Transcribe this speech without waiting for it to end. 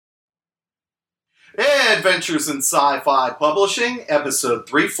Adventures in Sci-Fi Publishing, episode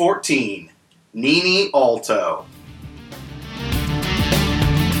 314, Ninni Aalto.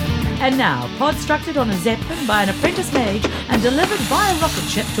 And now, pod-structured on a zeppelin by an apprentice mage and delivered via rocket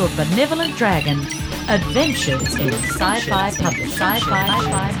ship to a benevolent dragon. Adventures in Sci-Fi Publishing.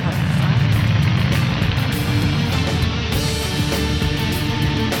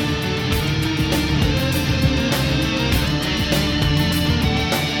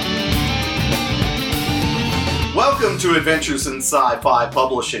 Welcome to Adventures in Sci-Fi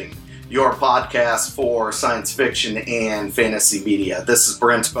Publishing, your podcast for science fiction and fantasy media. This is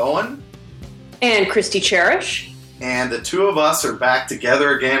Brent Bowen. And Christy Cherish. And the two of us are back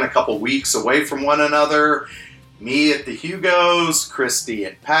together again, a couple weeks away from one another. Me at the Hugo's, Christy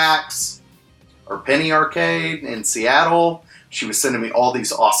at PAX, or Penny Arcade in Seattle. She was sending me all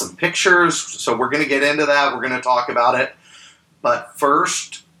these awesome pictures, so we're going to get into that. We're going to talk about it. But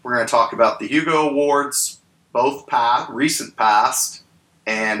first, we're going to talk about the Hugo Awards, both recent past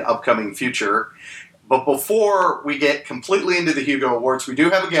and upcoming future. But before we get completely into the Hugo Awards, we do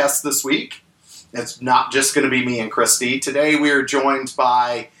have a guest this week. It's not just going to be me and Christy. Today we are joined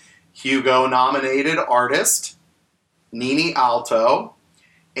by Hugo-nominated artist Ninni Aalto.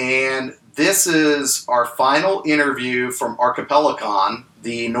 And this is our final interview from Archipelacon,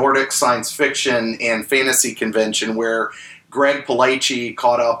 the Nordic science fiction and fantasy convention where Gregory Pellechi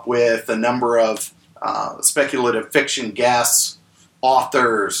caught up with a number of speculative fiction guests,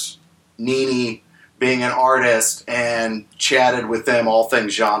 authors, Ninni being an artist, and chatted with them all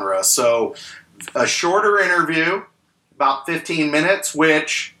things genre. So a shorter interview, about 15 minutes,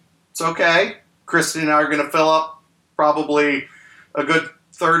 which it's okay. Kristen and I are going to fill up probably a good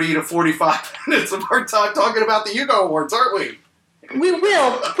 30 to 45 minutes of our time talking about the Hugo Awards, aren't we? We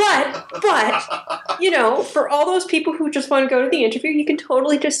will, but, you know, for all those people who just want to go to the interview, you can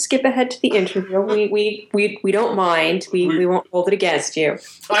totally just skip ahead to the interview. We don't mind. We won't hold it against you.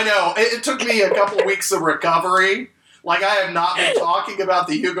 I know. It took me a couple weeks of recovery. Like, I have not been talking about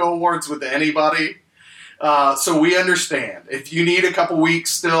the Hugo Awards with anybody. So we understand. If you need a couple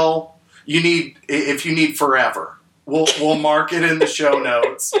weeks still, if you need forever, we'll mark it in the show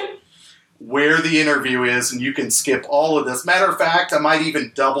notes where the interview is, and you can skip all of this. Matter of fact, I might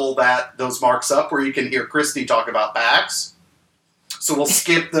even double those marks up where you can hear Christy talk about PAX. So we'll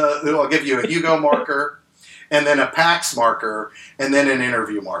skip I'll give you a Hugo marker, and then a PAX marker, and then an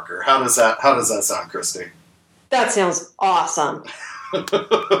interview marker. How does that sound, Christy? That sounds awesome.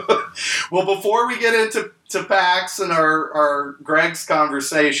 Well, before we get into PAX and our Greg's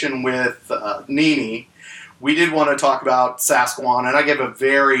conversation with Ninni, we did want to talk about Sasquan, and I gave a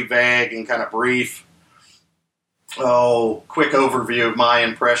very vague and kind of brief, quick overview of my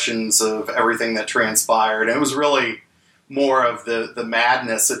impressions of everything that transpired. And it was really more of the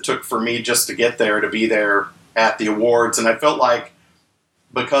madness it took for me just to get there, to be there at the awards. And I felt like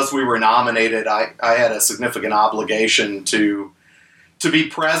because we were nominated, I had a significant obligation to be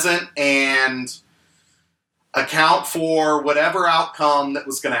present and account for whatever outcome that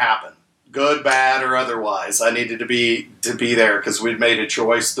was going to happen. Good, bad, or otherwise. I needed to be there because we'd made a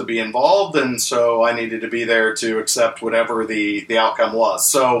choice to be involved, and so I needed to be there to accept whatever the outcome was.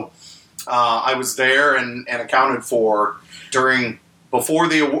 So I was there and accounted for right before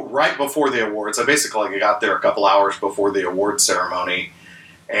the awards. I basically got there a couple hours before the award ceremony,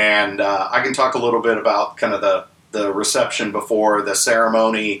 and I can talk a little bit about kind of the reception before the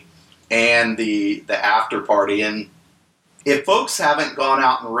ceremony and the after party. And if folks haven't gone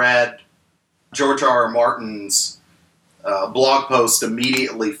out and read George R. R. Martin's blog post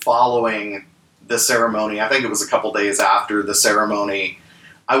immediately following the ceremony, I think it was a couple days after the ceremony,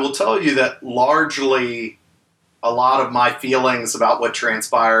 I will tell you that largely a lot of my feelings about what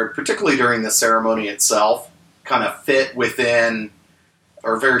transpired, particularly during the ceremony itself, kind of fit within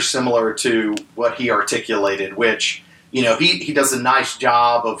or very similar to what he articulated, which, you know, he does a nice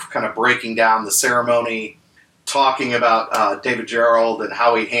job of kind of breaking down the ceremony, talking about David Gerald and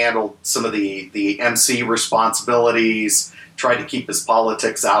how he handled some of the MC responsibilities, tried to keep his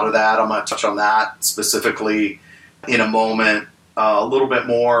politics out of that. I'm going to touch on that specifically in a moment. A little bit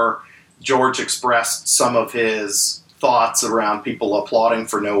more, George expressed some of his thoughts around people applauding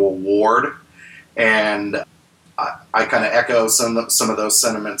for no award, and I kind of echo some of those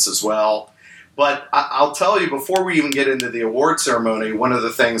sentiments as well. But I'll tell you, before we even get into the award ceremony, one of the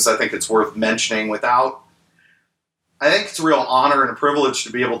things I think it's worth mentioning I think it's a real honor and a privilege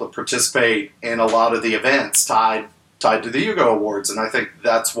to be able to participate in a lot of the events tied to the Hugo Awards. And I think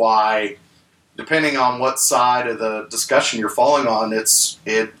that's why, depending on what side of the discussion you're falling on,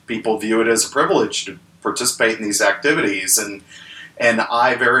 people view it as a privilege to participate in these activities. And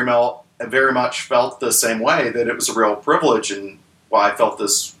I very very much felt the same way, that it was a real privilege and why I felt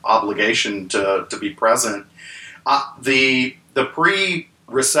this obligation to be present. The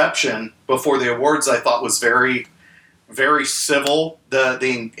pre-reception before the awards I thought was very, very civil,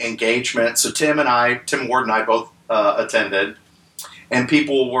 the engagement. So Tim Ward and I both attended, and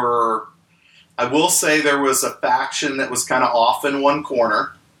people were, I will say there was a faction that was kind of off in one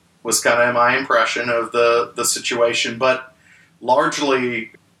corner, was kind of my impression of the situation, but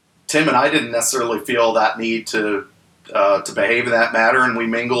largely Tim and I didn't necessarily feel that need to behave in that matter, and we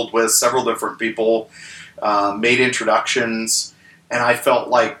mingled with several different people, made introductions, and I felt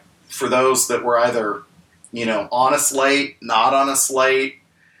like for those that were either, on a slate, not on a slate,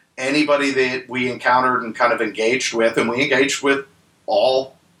 anybody that we encountered and kind of engaged with, and we engaged with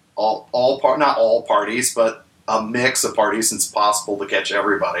not all parties, but a mix of parties, since it's possible to catch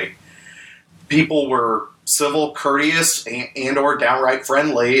everybody. People were civil, courteous, and or downright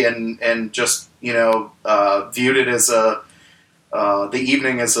friendly, and just viewed it as the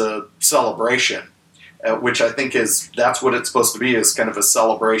evening as a celebration, which I think that's what it's supposed to be, is kind of a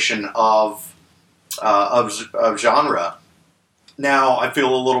celebration of genre. Now, I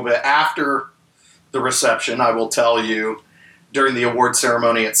feel a little bit after the reception, I will tell you, during the award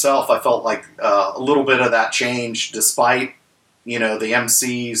ceremony itself, I felt like a little bit of that changed, despite, the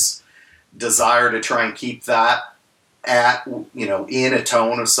MC's desire to try and keep that in a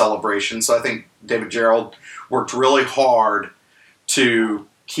tone of celebration. So I think David Gerald worked really hard to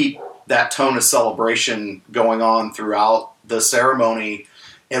keep that tone of celebration going on throughout the ceremony.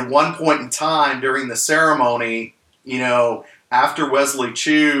 At one point in time during the ceremony, after Wesley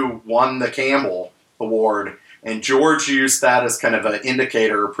Chu won the Campbell Award, and George used that as kind of an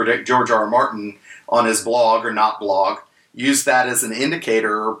indicator, George R. R. Martin on his blog, or not blog, used that as an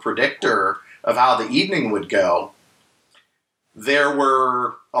indicator or predictor of how the evening would go. There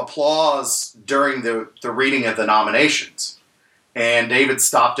were applause during the reading of the nominations. And David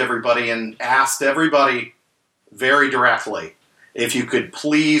stopped everybody and asked everybody very directly if you could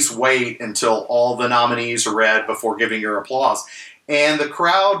please wait until all the nominees are read before giving your applause. And the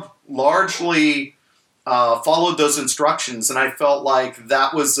crowd largely followed those instructions, and I felt like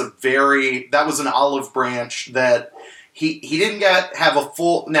that was an olive branch that he didn't have a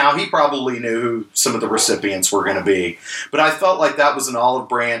full. Now, he probably knew who some of the recipients were going to be, but I felt like that was an olive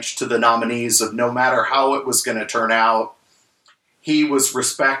branch to the nominees of no matter how it was going to turn out, he was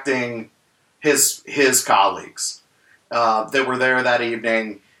respecting his colleagues that were there that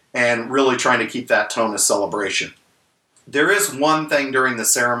evening and really trying to keep that tone of celebration. There is one thing during the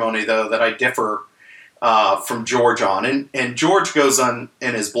ceremony, though, that I differ from George on. And George goes on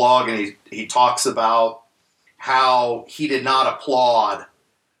in his blog and he talks about how he did not applaud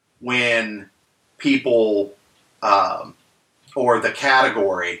when people or the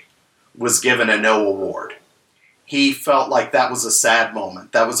category was given a no award. He felt like that was a sad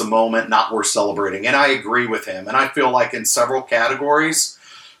moment. That was a moment not worth celebrating. And I agree with him. And I feel like in several categories,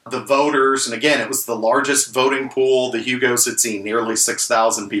 the voters, and again, it was the largest voting pool the Hugos had seen, nearly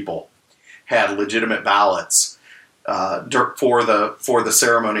 6,000 people had legitimate ballots for the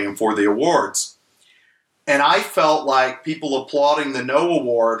ceremony and for the awards. And I felt like people applauding the no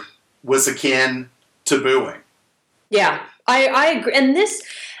award was akin to booing. Yeah, I agree. And this,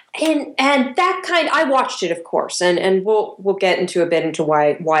 and that kind, I watched it, of course, and we'll get into a bit into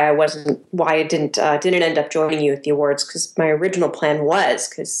why I didn't end up joining you at the awards, because my original plan was,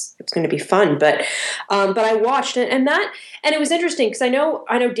 because it's going to be fun, but I watched it, and it was interesting because I know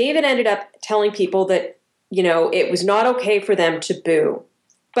David ended up telling people that it was not okay for them to boo,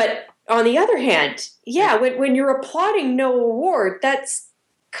 but on the other hand, when you're applauding no award, that's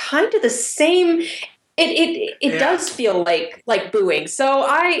kind of the same. It does feel like booing. So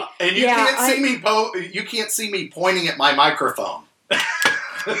you can't see me pointing at my microphone.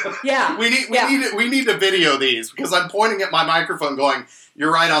 we need to video these because I'm pointing at my microphone going,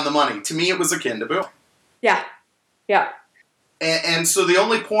 "You're right on the money." To me, it was akin to booing. Yeah. And so the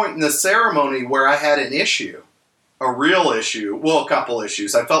only point in the ceremony where I had an issue, a real issue, well, a couple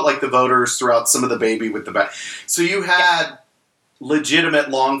issues. I felt like the voters threw out some of the baby with the bath. So you had legitimate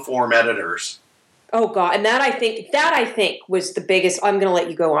long form editors. Oh God! And that I think was the biggest. I'm going to let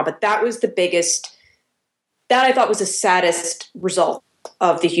you go on, but that was the biggest. That I thought was the saddest result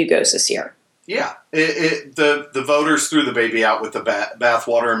of the Hugos this year. Yeah, the voters threw the baby out with the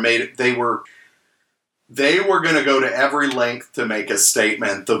bathwater and made it. They were going to go to every length to make a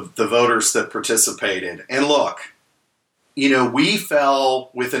statement. The voters that participated, and look, we fell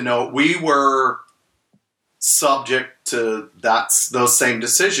with a no. We were subject to those same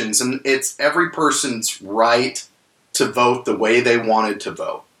decisions, and it's every person's right to vote the way they wanted to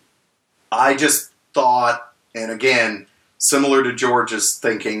vote. I just thought, and again, similar to George's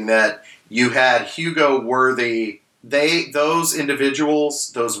thinking, that you had Hugo worthy. Those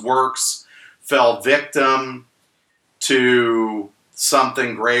individuals, those works, fell victim to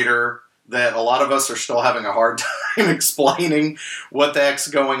something greater that a lot of us are still having a hard time explaining what the heck's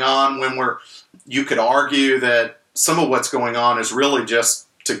going on, when you could argue that some of what's going on is really just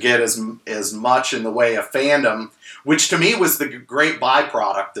to get as much in the way of fandom, which to me was the great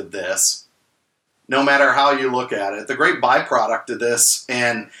byproduct of this, no matter how you look at it. The great byproduct of this,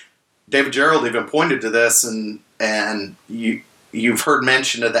 and David Gerald even pointed to this, and you've heard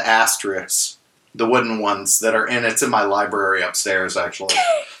mention of the asterisks, the wooden ones that are in. It's in my library upstairs, actually.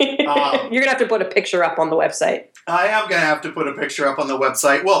 You're going to have to put a picture up on the website. I am going to have to put a picture up on the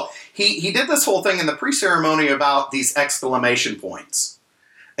website. Well, he did this whole thing in the pre-ceremony about these exclamation points.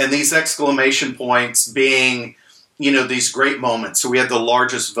 And these exclamation points being, these great moments. So we had the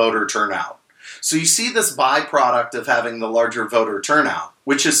largest voter turnout. So you see this byproduct of having the larger voter turnout,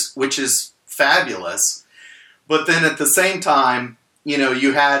 which is fabulous. But then at the same time,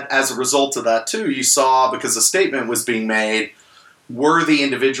 you had, as a result of that too, you saw, because a statement was being made, worthy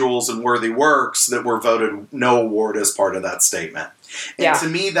individuals and worthy works that were voted no award as part of that statement. And to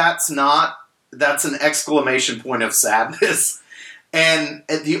me, that's an exclamation point of sadness. And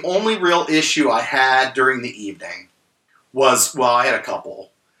the only real issue I had during the evening was, well, I had a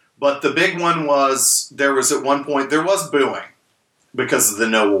couple, but the big one was, there was at one point, there was booing because of the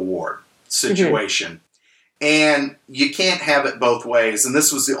no award situation. Mm-hmm. And you can't have it both ways. And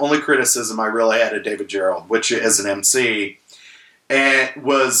this was the only criticism I really had of David Gerald, which as an MC, and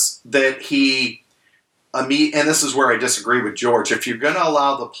was that and this is where I disagree with George, if you're going to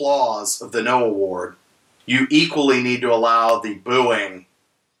allow the applause of the no award, you equally need to allow the booing.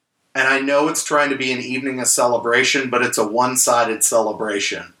 And I know it's trying to be an evening of celebration, but it's a one-sided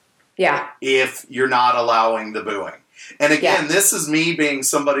celebration. Yeah. If you're not allowing the booing. And again, this is me being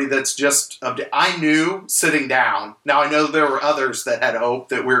somebody that's just, I knew sitting down. Now I know there were others that had hope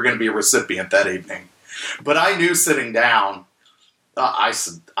that we were going to be a recipient that evening. But I knew sitting down, I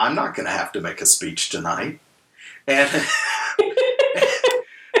said, I'm not going to have to make a speech tonight. And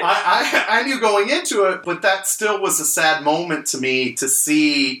I knew going into it, but that still was a sad moment to me to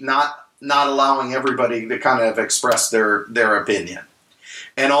see not allowing everybody to kind of express their opinion.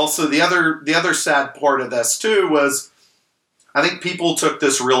 And also the other sad part of this too was, I think people took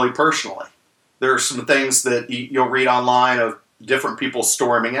this really personally. There are some things that you'll read online of different people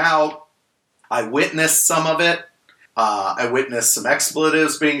storming out. I witnessed some of it. I witnessed some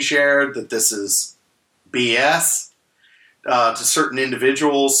expletives being shared, that this is BS to certain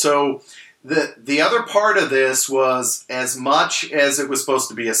individuals. So the other part of this was, as much as it was supposed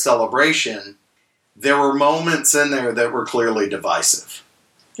to be a celebration, there were moments in there that were clearly divisive.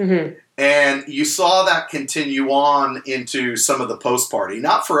 Mm-hmm. And you saw that continue on into some of the post-party.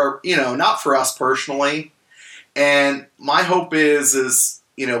 Not for us personally. And my hope is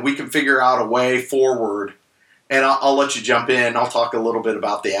we can figure out a way forward. And I'll let you jump in. I'll talk a little bit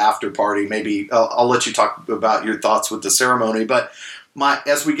about the after party. Maybe I'll let you talk about your thoughts with the ceremony. But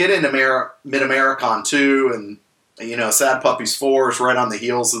as we get into Mid-Americon 2 and, Sad Puppies 4 is right on the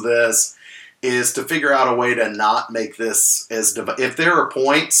heels of this, is to figure out a way to not make this if there are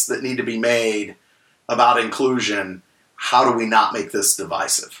points that need to be made about inclusion, how do we not make this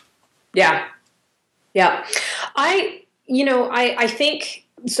divisive? Yeah. Yeah. I think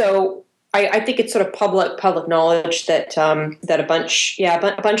so. I think it's sort of public knowledge that that a bunch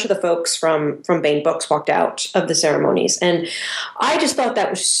of the folks from Bain Books walked out of the ceremonies, and I just thought that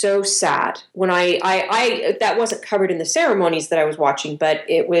was so sad. When I that wasn't covered in the ceremonies that I was watching, but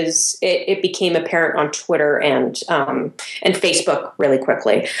it became apparent on Twitter and Facebook really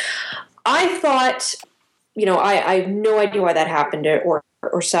quickly. I thought, I have no idea why that happened or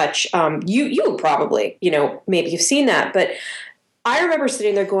such. You probably maybe you've seen that, but I remember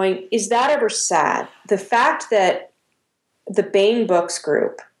sitting there going, is that ever sad? The fact that the Bain Books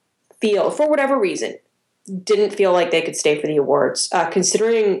group for whatever reason, didn't feel like they could stay for the awards,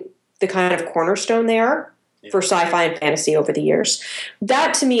 considering the kind of cornerstone they are for sci-fi and fantasy over the years.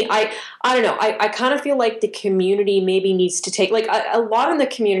 That to me, I don't know, I kind of feel like the community maybe needs to take, like a lot in the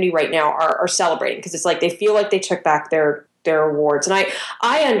community right now are celebrating, because it's like they feel like they took back their awards. And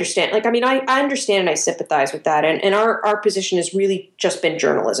I understand, I understand and I sympathize with that. And our position has really just been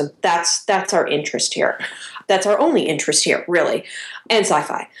journalism. That's our interest here. That's our only interest here, really. And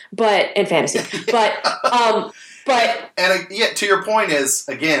sci-fi, and fantasy. And to your point is,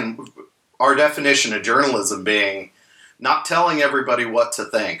 again, our definition of journalism being not telling everybody what to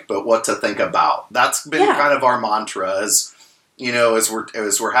think, but what to think about. That's been kind of our mantra is,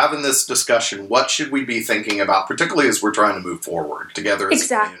 as we're having this discussion, what should we be thinking about, particularly as we're trying to move forward together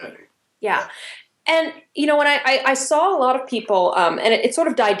as a community? Yeah. And, when I saw a lot of people, and it sort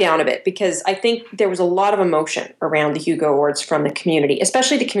of died down a bit because I think there was a lot of emotion around the Hugo Awards from the community,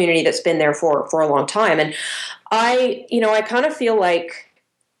 especially the community that's been there for a long time. And I kind of feel like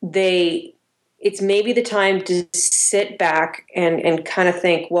it's maybe the time to sit back and kind of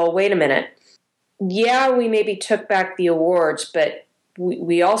think, well, wait a minute. Yeah, we maybe took back the awards, but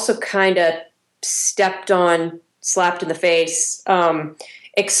we also kind of slapped in the face,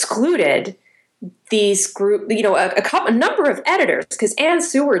 excluded these a number of editors, because Anne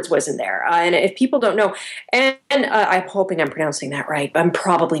Seward's was in there. And if people don't know, and I'm hoping I'm pronouncing that right, but I'm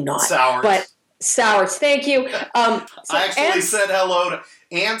probably not. Sowers, thank you. I actually said hello to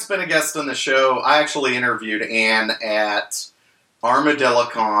Anne's been a guest on the show. I actually interviewed Anne at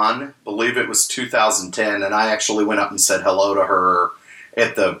Archipelacon, believe it was 2010, and I actually went up and said hello to her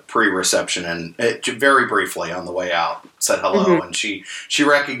at the pre-reception, and very briefly on the way out said hello, and she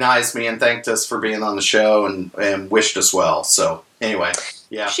recognized me and thanked us for being on the show and wished us well. So anyway,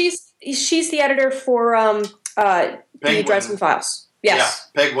 yeah, she's the editor for the Dresden Files. Yes,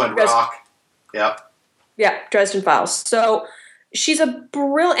 yeah, Penguin Rock. Yep. Yeah, Dresden Files. So she's a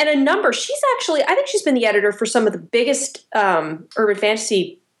brilliant, and a number. She's actually, I think she's been the editor for some of the biggest urban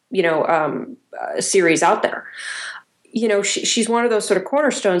fantasy, series out there. She's one of those sort of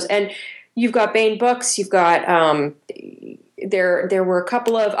cornerstones. And you've got Baen Books. You've got there were a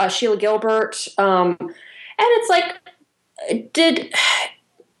couple of Sheila Gilbert, and it's like,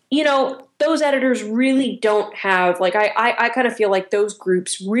 those editors really don't have, like, I kind of feel like those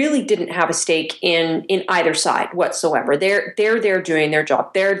groups really didn't have a stake in either side whatsoever. They're there doing their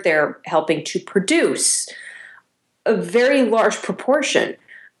job. They're there helping to produce a very large proportion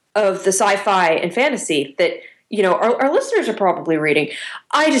of the sci-fi and fantasy that, our listeners are probably reading.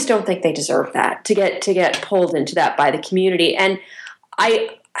 I just don't think they deserve that, to get pulled into that by the community. And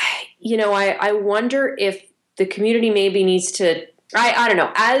I wonder if the community maybe needs to, I don't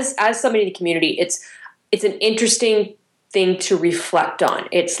know, as somebody in the community, it's an interesting thing to reflect on.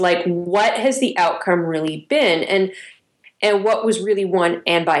 It's like, what has the outcome really been, and what was really won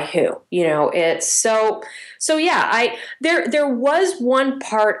and by who? It's so yeah, there was one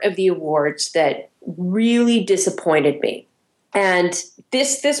part of the awards that really disappointed me. And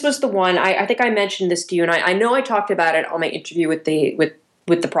this was the one, I think I mentioned this to you, and I know I talked about it on my interview with the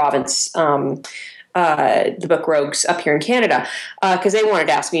province, the book Rogues up here in Canada, because they wanted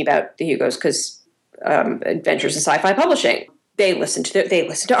to ask me about the Hugos, because Adventures in Sci-Fi Publishing, they listen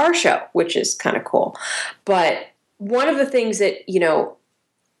to our show, which is kind of cool. But one of the things that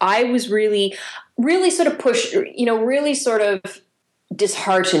I was really sort of pushed, really sort of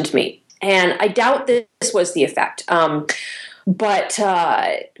disheartened me, and I doubt this was the effect. But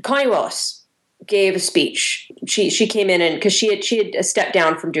Connie Willis gave a speech. She came in, and because she had stepped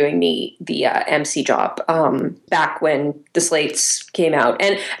down from doing the MC job back when the slates came out,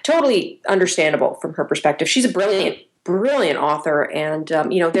 and totally understandable from her perspective. She's a brilliant author, and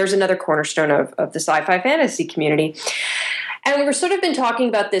there's another cornerstone of the sci-fi fantasy community. And we've sort of been talking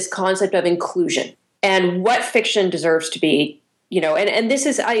about this concept of inclusion and what fiction deserves to be. And this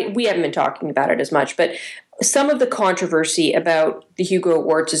is, we haven't been talking about it as much, but some of the controversy about the Hugo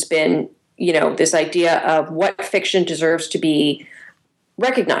Awards has been, this idea of what fiction deserves to be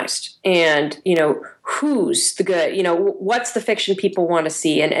recognized, and, who's the good, what's the fiction people want to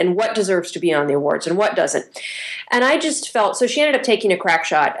see, and what deserves to be on the awards and what doesn't. And I just felt, so she ended up taking a crack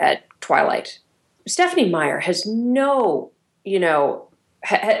shot at Twilight. Stephanie Meyer has no,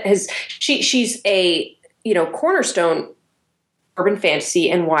 she's a, cornerstone urban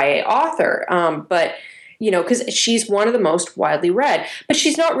fantasy and YA author. But, because she's one of the most widely read, but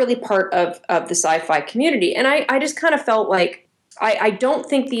she's not really part of the sci-fi community. And I just kind of felt like, I don't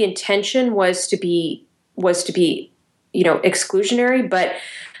think the intention was to be, exclusionary, but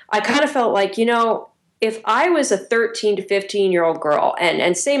I kind of felt like, if I was a 13 to 15-year-old girl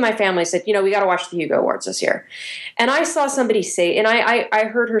and say my family said, we got to watch the Hugo Awards this year, and I saw somebody say, and I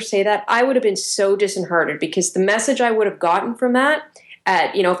heard her say that, I would have been so disheartened, because the message I would have gotten from that,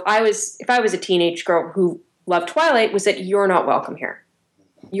 if I was a teenage girl who loved Twilight, was that you're not welcome here.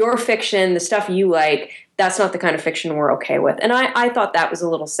 Your fiction, the stuff you like, that's not the kind of fiction we're okay with. And I thought that was a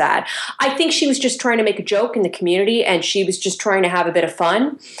little sad. I think she was just trying to make a joke in the community, and she was just trying to have a bit of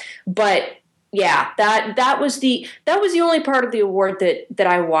fun. But yeah, that was the only part of the award that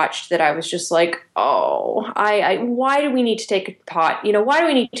I watched that I was just like, oh, why do we need to take a pot? Why do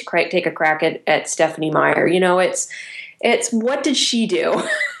we need to take a crack at Stephanie Meyer? It's what did she do?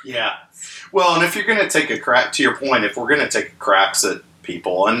 Yeah. Well, and if you're going to take a crack, to your point, if we're going to take cracks at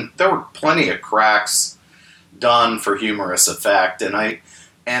people, and there were plenty of cracks done for humorous effect, and I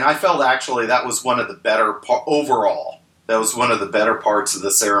felt actually that was one of the better overall. That was one of the better parts of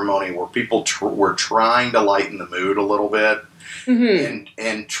the ceremony where people were trying to lighten the mood a little bit,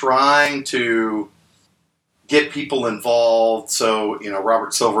 and trying to get people involved. So,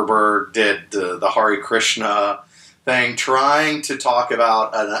 Robert Silverberg did the Hare Krishna thing, trying to talk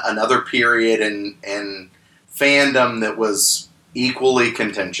about another period in fandom that was equally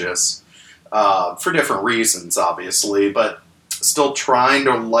contentious for different reasons, obviously, but still trying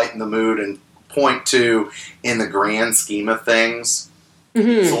to lighten the mood and point to, in the grand scheme of things,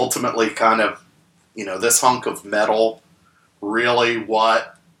 it's ultimately kind of, this hunk of metal really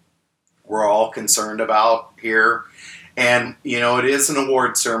what we're all concerned about here. And, it is an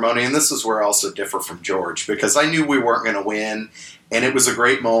award ceremony, and this is where I also differ from George, because I knew we weren't going to win, and it was a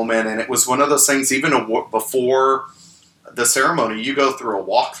great moment, and it was one of those things, even before the ceremony, you go through a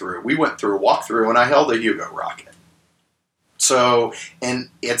walkthrough. We went through a walkthrough, and I held a Hugo rocket. So, and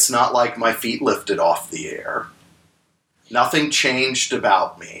it's not like my feet lifted off the air. Nothing changed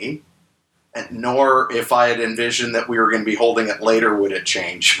about me, and nor if I had envisioned that we were going to be holding it later would it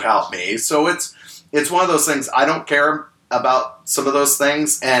change about me. So it's one of those things. I don't care about some of those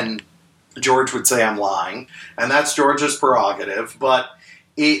things, and George would say I'm lying, and that's George's prerogative. But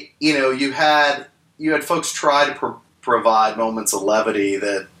you had folks try to provide moments of levity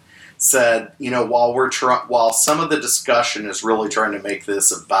that said, while some of the discussion is really trying to make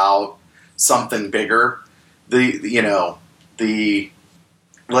this about something bigger,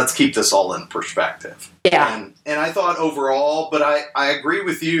 let's keep this all in perspective. Yeah. And I thought overall, but I agree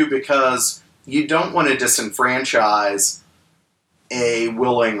with you, because you don't want to disenfranchise a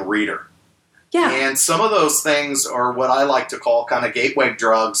willing reader. Yeah. And some of those things are what I like to call kind of gateway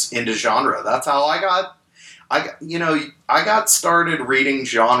drugs into genre. That's how I got started reading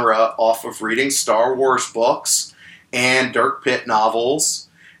genre off of reading Star Wars books and Dirk Pitt novels,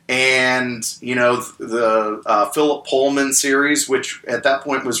 and the Philip Pullman series, which at that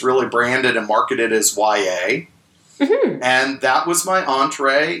point was really branded and marketed as YA. And that was my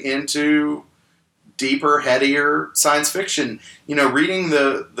entree into deeper, headier science fiction. Reading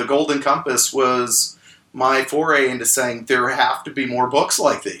the Golden Compass was my foray into saying there have to be more books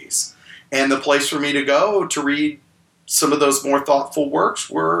like these. And the place for me to go to read some of those more thoughtful works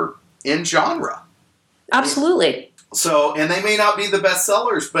were in genre. Absolutely. So, and they may not be the best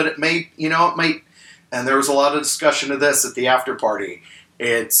sellers, but it may, and there was a lot of discussion of this at the after party.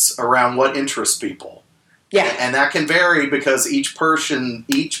 It's around what interests people. Yeah. And that can vary because each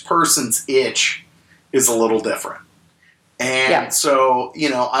person's itch is a little different. And so,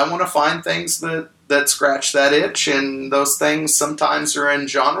 I want to find things that scratch that itch, and those things sometimes are in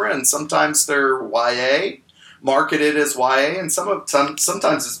genre, and sometimes they're YA, marketed as YA, and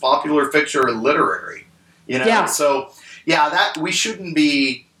sometimes it's popular fiction or literary. Yeah. So that we shouldn't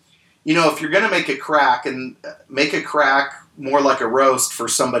be, if you're going to make a crack more like a roast for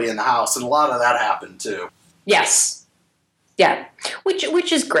somebody in the house, and a lot of that happened too. Yes. Yeah.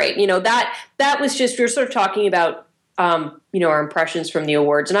 Which is great. That was just, we were sort of talking about our impressions from the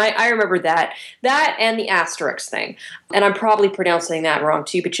awards. And I remember that and the asterisk thing. And I'm probably pronouncing that wrong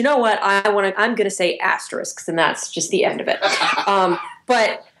too, but you know what? I'm going to say asterisks, and that's just the end of it.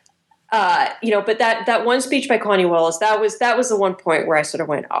 But that one speech by Connie Wallace, that was the one point where I sort of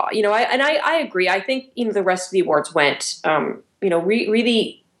went, I agree. I think, the rest of the awards went,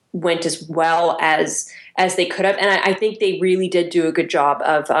 really went as well as they could have. And I think they really did do a good job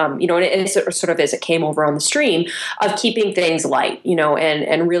of, and it sort of as it came over on the stream, of keeping things light,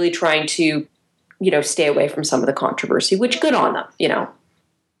 and really trying to, stay away from some of the controversy, which good on them,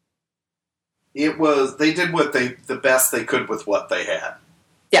 It was, they did the best they could with what they had.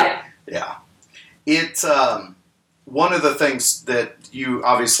 Yeah. Yeah. It's one of the things that you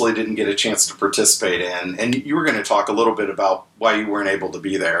obviously didn't get a chance to participate in, and you were going to talk a little bit about why you weren't able to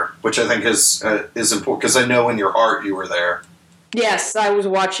be there, which I think is important, because I know in your heart you were there. Yes, I was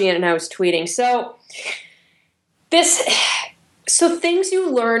watching it and I was tweeting. So things you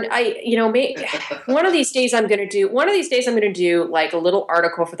learn, one of these days I'm going to do like a little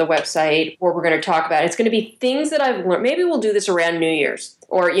article for the website where we're going to talk about it. It's going to be things that I've learned. Maybe we'll do this around New Year's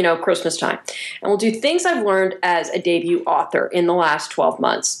or, Christmas time. And we'll do things I've learned as a debut author in the last 12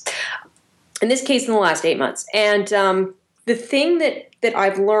 months. In this case, in the last 8 months. And the thing that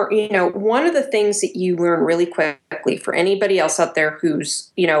I've learned, one of the things that you learn really quickly for anybody else out there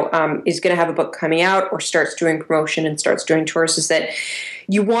who's, is going to have a book coming out or starts doing promotion and starts doing tours, is that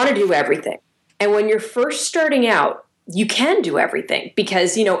you want to do everything. And when you're first starting out, you can do everything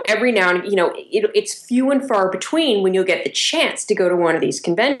because, every now and, it's few and far between when you'll get the chance to go to one of these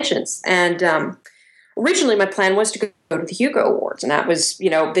conventions. And originally my plan was to go to the Hugo Awards. And that was,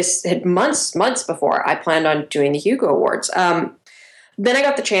 this had months before I planned on doing the Hugo Awards. Then I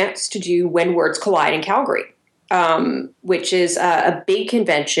got the chance to do When Words Collide in Calgary, which is a big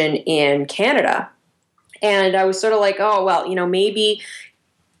convention in Canada. And I was sort of like, oh, well, maybe,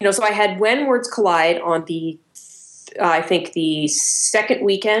 so I had When Words Collide on I think the second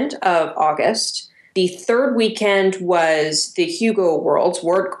weekend of August. The third weekend was the Hugo Awards,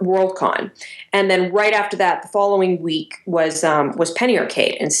 Worldcon. And then right after that, the following week was Penny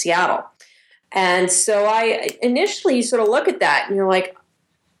Arcade in Seattle. And so I initially sort of look at that and you're like,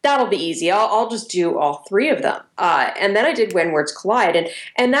 that'll be easy. I'll just do all three of them. And then I did When Words Collide.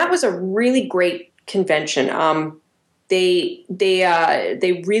 And that was a really great convention. They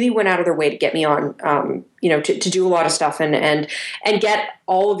really went out of their way to get me on, to do a lot of stuff and get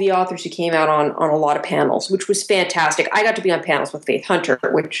all of the authors who came out on a lot of panels, which was fantastic. I got to be on panels with Faith Hunter,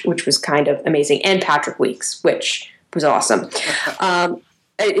 which was kind of amazing, and Patrick Weeks, which was awesome.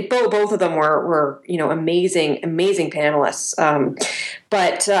 Both of them were amazing panelists.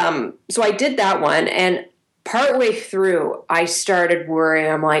 So I did that one, and partway through, I started worrying.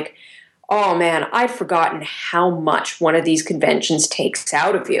 I'm like, oh man, I'd forgotten how much one of these conventions takes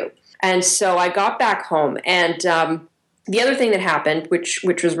out of you. And so I got back home, and the other thing that happened, which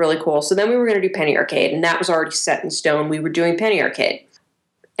was really cool, so then we were going to do Penny Arcade, and that was already set in stone. We were doing Penny Arcade.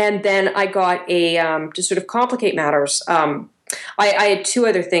 And then I got to sort of complicate matters, I had two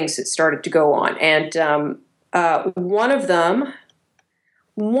other things that started to go on, and one of them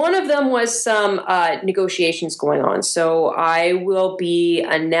was some negotiations going on. So I will be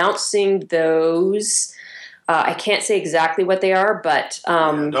announcing those. I can't say exactly what they are, but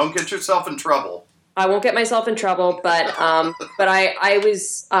don't get yourself in trouble. I won't get myself in trouble, but I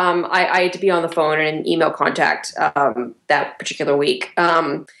had to be on the phone and in email contact that particular week.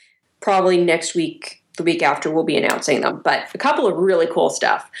 Probably next week. The week after, we'll be announcing them, but a couple of really cool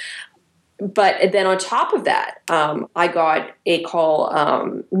stuff. But then on top of that, I got a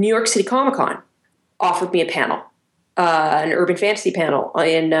call. New York City Comic Con offered me a panel, an urban fantasy panel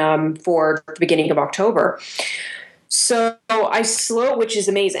for the beginning of October. So which is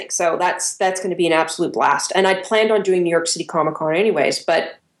amazing. So that's going to be an absolute blast. And I'd planned on doing New York City Comic Con anyways,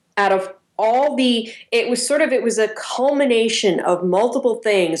 but out of it was a culmination of multiple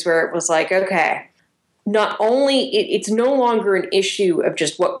things where it was like, okay, not only it's no longer an issue of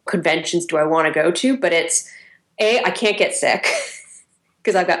just what conventions do I want to go to, but it's A, I can't get sick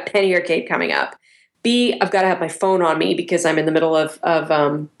because I've got Penny Arcade coming up. B, I've got to have my phone on me because I'm in the middle of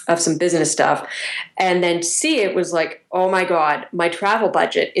some business stuff. And then C, it was like, oh my God, my travel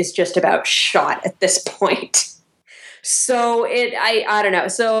budget is just about shot at this point. So I don't know.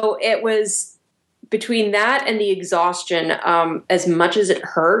 So it was between that and the exhaustion, as much as it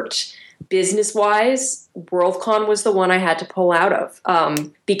hurt, business-wise, Worldcon was the one I had to pull out of.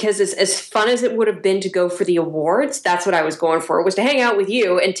 Because as fun as it would have been to go for the awards, that's what I was going for, was to hang out with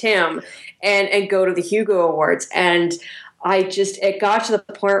you and Tim and go to the Hugo Awards. And it got to the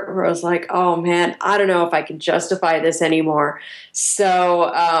point where I was like, oh man, I don't know if I can justify this anymore.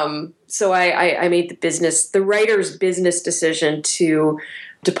 So I made the writer's business decision to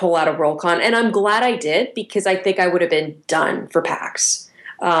pull out of Worldcon. And I'm glad I did, because I think I would have been done for PAX.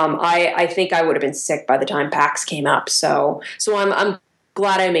 I think I would have been sick by the time PAX came up. So I'm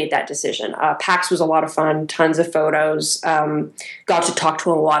glad I made that decision. PAX was a lot of fun, tons of photos, got to talk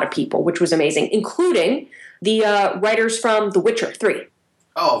to a lot of people, which was amazing, including the writers from The Witcher 3.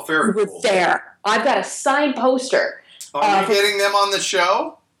 Oh, very cool. Who were there. I've got a signed poster. Are you getting them on the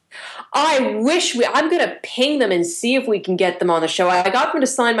show? I wish I'm going to ping them and see if we can get them on the show. I got them to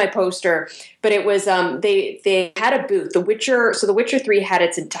sign my poster, but it was they had a booth. The Witcher 3 had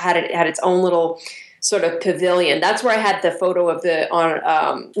its own little sort of pavilion. That's where I had the photo of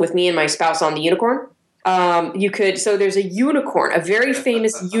with me and my spouse on the unicorn. So there's a unicorn, a very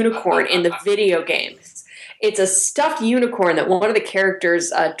famous unicorn in the video games. It's a stuffed unicorn that one of the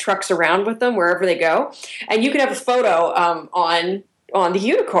characters trucks around with them wherever they go, and you can have a photo on the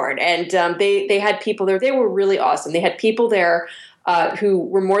unicorn. And they had people there. They were really awesome. They had people there who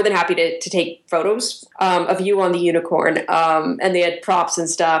were more than happy to take photos of you on the unicorn, and they had props and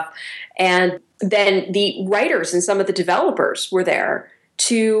stuff. And then the writers and some of the developers were there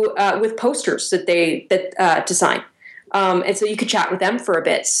with posters to sign, and so you could chat with them for a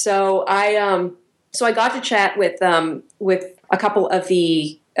bit. So I got to chat with a couple of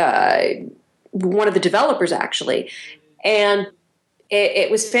one of the developers actually, and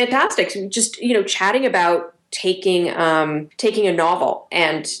it was fantastic. Just chatting about taking a novel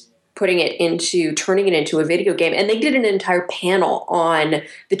and turning it into a video game. And they did an entire panel on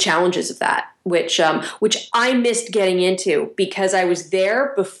the challenges of that, which I missed getting into because I was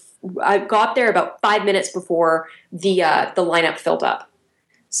there I got there about 5 minutes before the lineup filled up.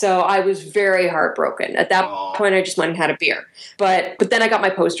 So I was very heartbroken. At that point, I just went and had a beer. But then I got my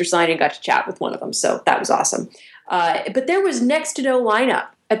poster signed and got to chat with one of them. So that was awesome. But there was next to no lineup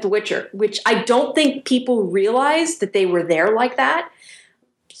at The Witcher, which I don't think people realized that they were there like that.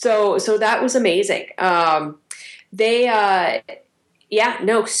 So that was amazing.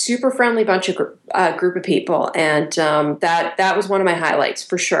 Super friendly bunch of group of people. And that was one of my highlights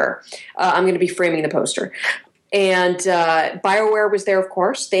for sure. I'm going to be framing the poster. And BioWare was there, of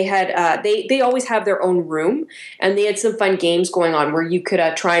course. They had they always have their own room, and they had some fun games going on where you could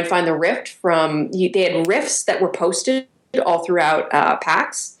try and find the rift they had rifts that were posted all throughout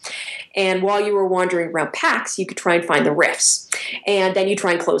PAX. And while you were wandering around PAX, you could try and find the rifts, and then you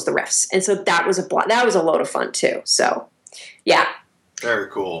try and close the rifts. And so that was a load of fun too. So, yeah, very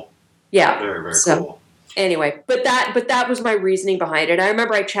cool. Yeah, very cool. Anyway, but that was my reasoning behind it. I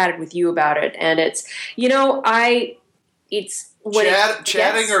remember I chatted with you about it, and it's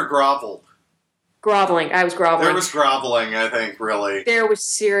chatting or groveled. Groveling. I was groveling. There was groveling, I think, really. There was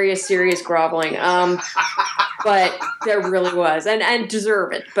serious groveling. But there really was, and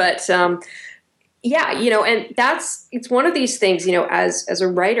deserved. But and it's one of these things, as a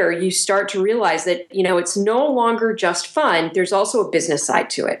writer, you start to realize that, it's no longer just fun. There's also a business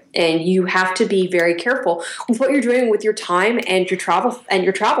side to it. And you have to be very careful with what you're doing with your time and your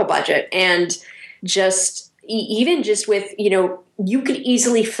travel budget. And even just with, you could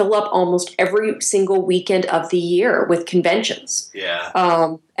easily fill up almost every single weekend of the year with conventions.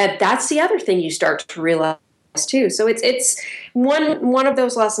 Yeah. And that's the other thing you start to realize too. So it's one of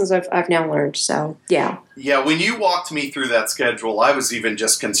those lessons I've now learned. So yeah. Yeah. When you walked me through that schedule, I was even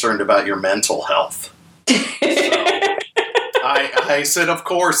just concerned about your mental health. So I said, of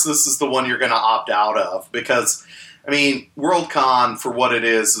course, this is the one you're going to opt out of because, Worldcon, for what it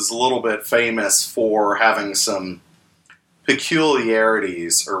is a little bit famous for having some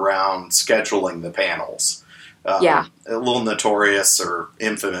peculiarities around scheduling the panels. A little notorious or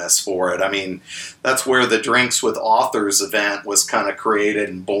infamous for it. That's where the Drinks with Authors event was kind of created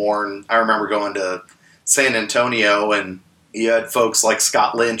and born. I remember going to San Antonio and you had folks like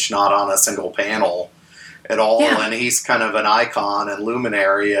Scott Lynch not on a single panel at all, and he's kind of an icon and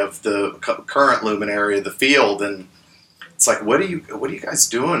luminary of the current luminary of the field. And it's like, what are you guys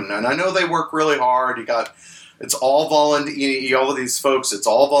doing? And I know they work really hard. It's all volunteer. All of these folks, it's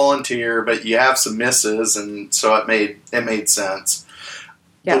all volunteer, but you have some misses, and so it made sense.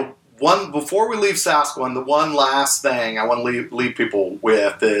 Yeah. Before we leave Sasquan, the one last thing I want to leave people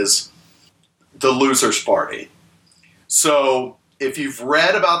with is the Losers Party. So if you've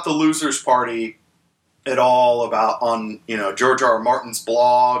read about the Losers Party at all, about on George R. R. Martin's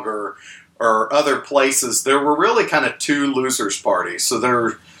blog or other places, there were really kind of two Losers Parties. So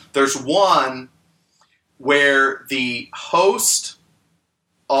there's one where the host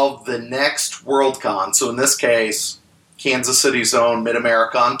of the next Worldcon, so in this case, Kansas City's own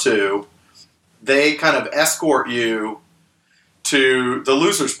Mid-Americon 2, they kind of escort you to the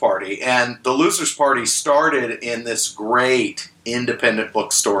Losers Party. And the Losers Party started in this great independent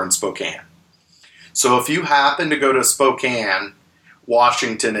bookstore in Spokane. So if you happen to go to Spokane,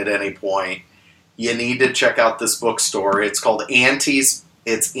 Washington at any point, you need to check out this bookstore. It's called Auntie's.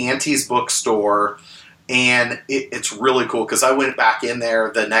 It's Auntie's Bookstore. And it's really cool because I went back in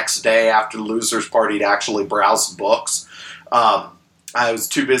there the next day after the Losers Party to actually browse books. I was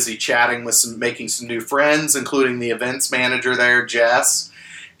too busy chatting making some new friends, including the events manager there, Jess.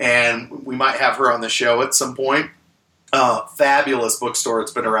 And we might have her on the show at some point. Fabulous bookstore.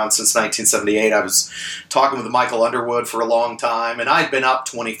 It's been around since 1978. I was talking with Michael Underwood for a long time, and I'd been up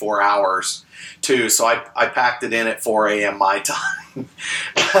 24 hours too, so I packed it in at 4 a.m. my time.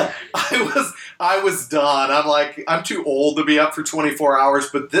 I was done. I'm like, I'm too old to be up for 24 hours,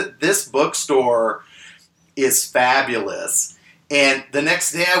 but this bookstore is fabulous. And the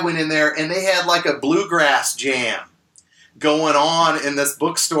next day I went in there, and they had like a bluegrass jam going on in this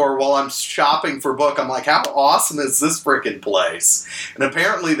bookstore while I'm shopping for book. I'm like, how awesome is this freaking place? And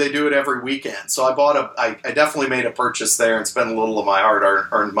apparently they do it every weekend. So I definitely made a purchase there and spent a little of my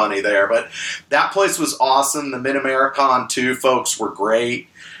hard-earned money there. But that place was awesome. The Mid-Americon 2 folks were great.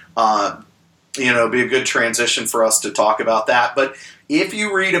 It'd be a good transition for us to talk about that. But if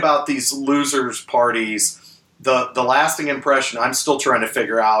you read about these Losers Parties, the lasting impression I'm still trying to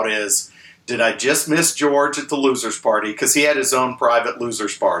figure out is, did I just miss George at the Losers Party? Because he had his own private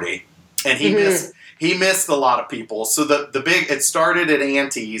Losers Party. and he missed a lot of people. So it started at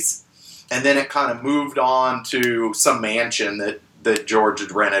Auntie's, and then it kind of moved on to some mansion that George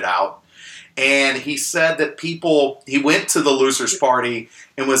had rented out. And he said that he went to the losers party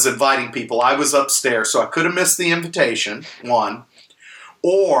and was inviting people. I was upstairs, so I could have missed the invitation, one.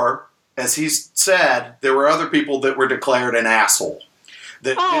 Or, as he said, there were other people that were declared an asshole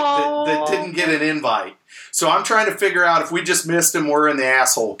that didn't get an invite. So I'm trying to figure out if we just missed him, we're in the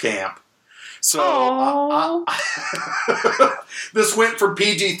asshole camp. So this went from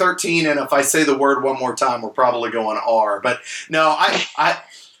PG-13, and if I say the word one more time, we're probably going R. But no,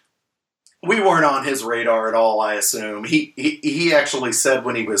 we weren't on his radar at all, I assume. He actually said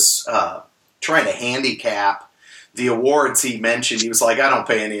when he was trying to handicap the awards he mentioned, he was like, I don't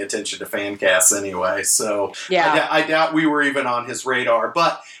pay any attention to fan casts anyway. So yeah. I doubt we were even on his radar.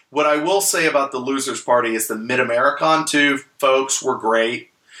 But what I will say about the losers party is the Mid-Americon 2 folks were great.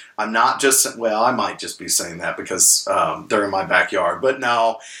 I'm not just, well, I might just be saying that because they're in my backyard. But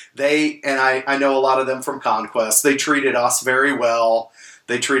no, I know a lot of them from Conquest. They treated us very well.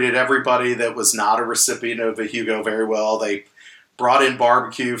 They treated everybody that was not a recipient of a Hugo very well. They brought in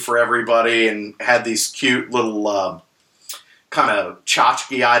barbecue for everybody and had these cute little kind of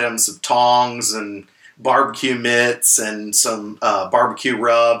tchotchke items of tongs and barbecue mitts and some barbecue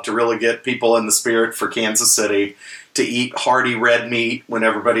rub to really get people in the spirit for Kansas City to eat hearty red meat when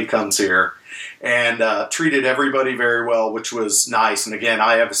everybody comes here. And treated everybody very well, which was nice. And again,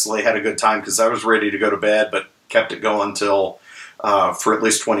 I obviously had a good time because I was ready to go to bed, but kept it going till for at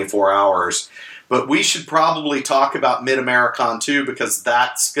least 24 hours. But we should probably talk about Mid-Americon 2 because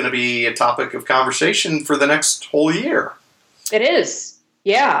that's going to be a topic of conversation for the next whole year. It is.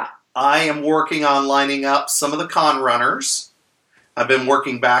 Yeah. I am working on lining up some of the con runners. I've been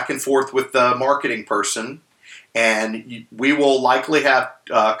working back and forth with the marketing person. And we will likely have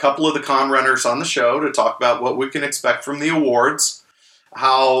a couple of the con runners on the show to talk about what we can expect from the awards,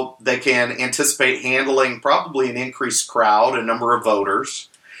 how they can anticipate handling probably an increased crowd, a number of voters.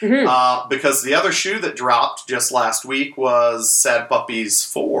 Mm-hmm. Because the other shoe that dropped just last week was Sad Puppies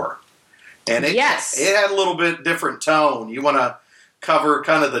 4. And it had a little bit different tone. You want to cover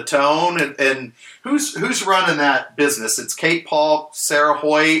kind of the tone? And who's running that business? It's Kate Paul, Sarah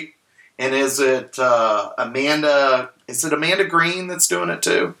Hoyt, and is it Amanda? Is it Amanda Green that's doing it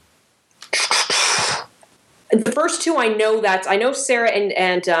too? The first two I know Sarah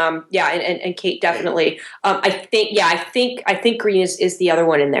and Kate definitely. I think Green is the other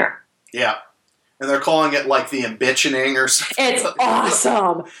one in there. Yeah. And they're calling it like the Ambitioning or something. It's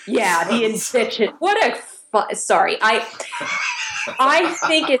awesome. Yeah, the Ambitioning. What a fun, sorry. I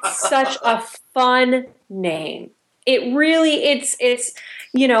think it's such a fun name. It really it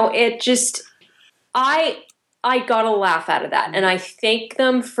just I got a laugh out of that, and I thank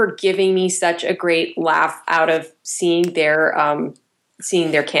them for giving me such a great laugh out of seeing their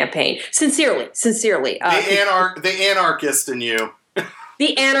campaign. Sincerely. The anarchist in you.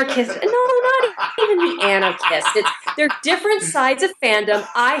 The anarchist. No, not even the anarchist. They're different sides of fandom.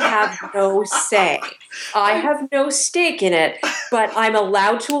 I have no say. I have no stake in it, but I'm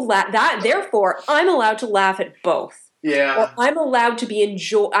allowed to laugh. Therefore, I'm allowed to laugh at both. Yeah. Or I'm allowed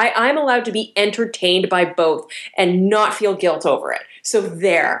to I'm allowed to be entertained by both and not feel guilt over it. So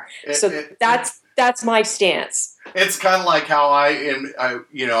there. That's my stance. It's kind of like how I've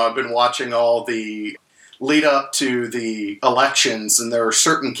been watching all the lead up to the elections, and there are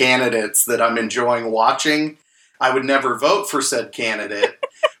certain candidates that I'm enjoying watching. I would never vote for said candidate,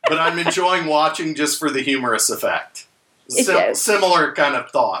 but I'm enjoying watching just for the humorous effect. Similar kind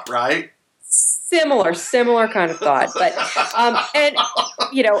of thought, right? Similar kind of thought, but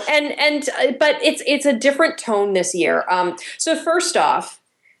but it's a different tone this year. So first off,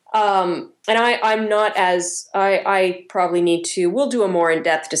 and I'm not as I probably need to. We'll do a more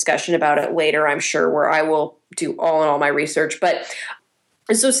in-depth discussion about it later, I'm sure, where I will do all my research. But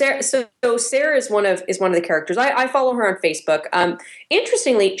so Sarah is one of the characters. I follow her on Facebook.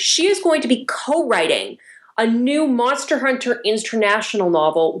 Interestingly, she is going to be co-writing a new Monster Hunter International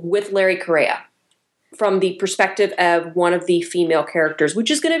novel with Larry Correia, from the perspective of one of the female characters,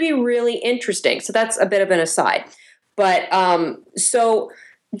 which is going to be really interesting. So that's a bit of an aside. But so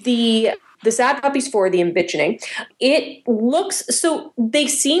the Sad Puppies 4, the Ambitioning, it looks, so they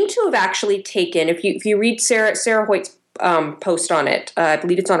seem to have actually taken, if you read Sarah Hoyt's post on it, I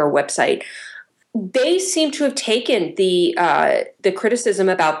believe it's on her website, they seem to have taken the criticism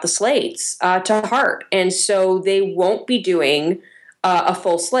about the slates to heart. And so they won't be doing a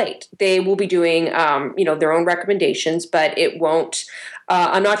full slate. They will be doing, their own recommendations, but it won't.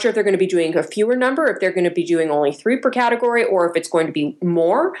 I'm not sure if they're going to be doing a fewer number, if they're going to be doing only 3 per category, or if it's going to be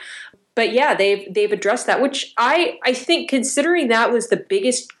more. but yeah, they've addressed that, which I think, considering that was the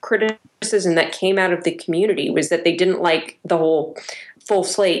biggest criticism that came out of the community, was that they didn't like the whole full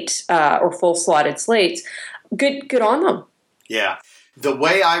slate or full slotted slates. Good on them. Yeah. The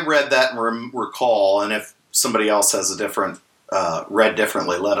way I read that and recall, and if somebody else has a different read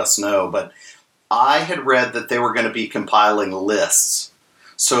differently, let us know. But I had read that they were going to be compiling lists.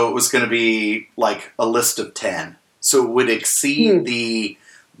 So it was going to be like a list of 10. So it would exceed the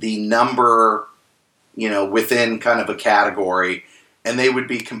number, within kind of a category. And they would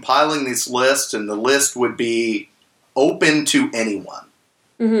be compiling these lists, and the list would be open to anyone.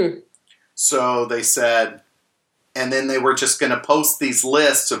 Mm-hmm. So they said, and then they were just going to post these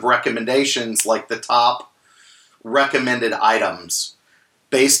lists of recommendations, like the top recommended items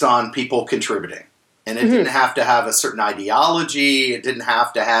based on people contributing. And it didn't have to have a certain ideology. It didn't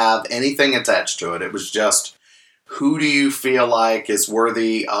have to have anything attached to it. It was just, who do you feel like is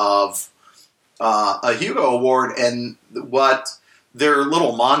worthy of a Hugo Award? And what their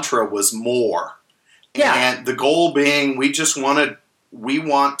little mantra was more. Yeah. And the goal being, we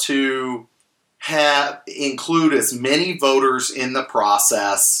want to include as many voters in the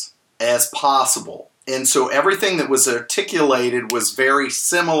process as possible. And so everything that was articulated was very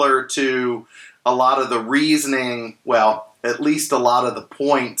similar to a lot of the reasoning, well, at least a lot of the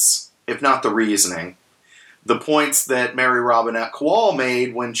points, if not the reasoning, the points that Mary Robinette Kowal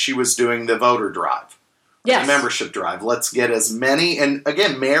made when she was doing the voter drive. Yes. The membership drive. Let's get as many. And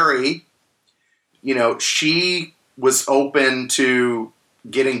again, Mary, she was open to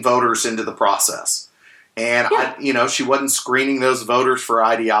getting voters into the process. And, she wasn't screening those voters for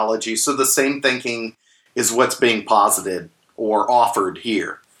ideology. So the same thinking is what's being posited or offered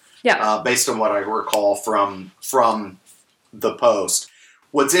here. Yeah. Based on what I recall from the post.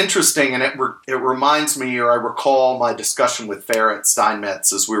 What's interesting, and it reminds me, or I recall my discussion with Ferret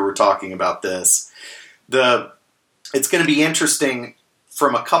Steinmetz as we were talking about this. It's going to be interesting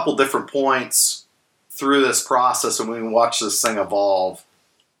from a couple different points through this process, and we can watch this thing evolve.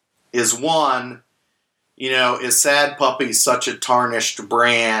 Is one, is Sad Puppies such a tarnished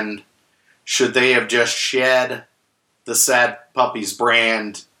brand? Should they have just shed the Sad Puppies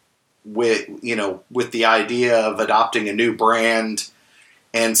brand with the idea of adopting a new brand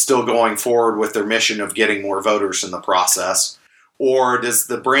and still going forward with their mission of getting more voters in the process? Or does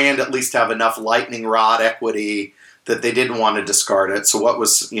the brand at least have enough lightning rod equity that they didn't want to discard it? So what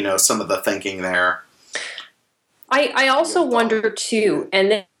was, some of the thinking there? I also wonder too,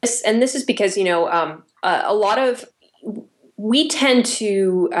 and this is because, a lot of, we tend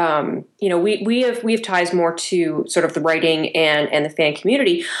to, we have ties more to sort of the writing and the fan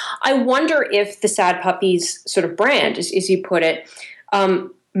community. I wonder if the Sad Puppies sort of brand, as you put it,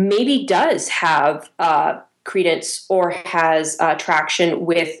 maybe does have credence or has traction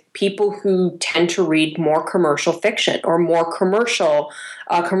with people who tend to read more commercial fiction or more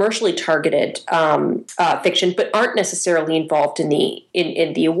commercially targeted fiction, but aren't necessarily involved in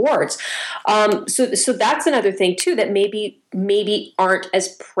the awards. So that's another thing too, that maybe aren't as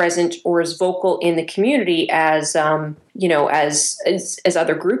present or as vocal in the community as as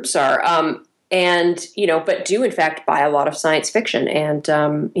other groups are. And but do in fact buy a lot of science fiction and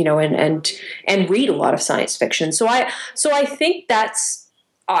read a lot of science fiction. So I think that's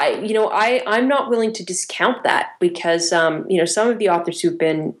I'm not willing to discount that, because some of the authors who've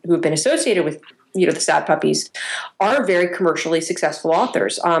been associated with the Sad Puppies are very commercially successful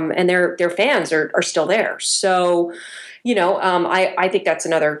authors, and their fans are still there. So I think that's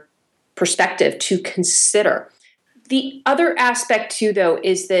another perspective to consider. The other aspect too, though,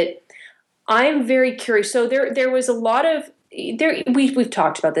 is that I'm very curious. So there was a lot of we've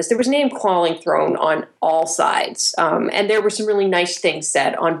talked about this. There was name calling thrown on all sides, and there were some really nice things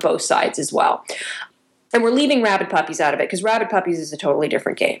said on both sides as well. And we're leaving Rabid Puppies out of it, because Rabid Puppies is a totally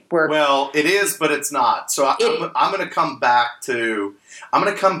different game. Well, it is, but it's not. So I'm going to come back to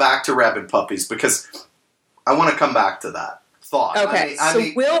Rabid Puppies, because I want to come back to that thought. Okay,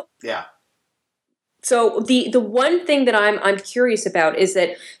 yeah. So the one thing that I'm curious about is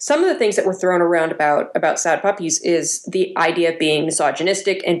that some of the things that were thrown around about Sad Puppies is the idea of being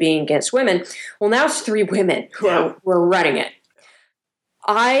misogynistic and being against women. Well, now it's 3 women who are running it.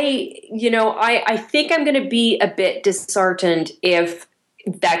 I think I'm going to be a bit disheartened if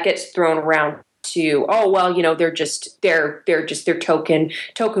that gets thrown around to, they're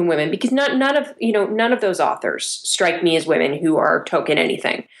token women, because none of those authors strike me as women who are token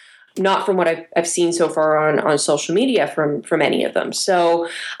anything. Not from what I've seen so far on social media from any of them. So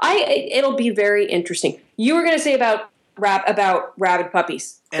it'll be very interesting. You were going to say about Rabid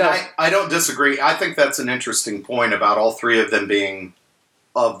Puppies. And I don't disagree. I think that's an interesting point about all 3 of them being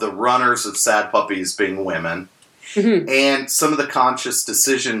of the runners of Sad Puppies being women, and some of the conscious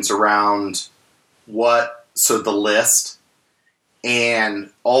decisions around the list,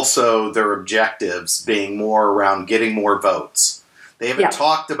 and also their objectives being more around getting more votes. They haven't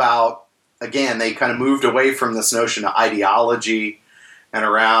talked about, again, they kind of moved away from this notion of ideology and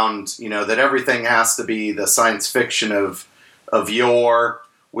around, that everything has to be the science fiction of yore,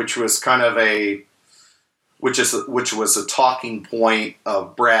 which was kind of which was a talking point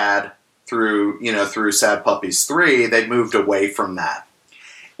of Brad through Sad Puppies 3. They moved away from that.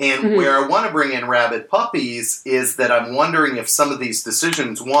 And where I want to bring in Rabid Puppies is that I'm wondering if some of these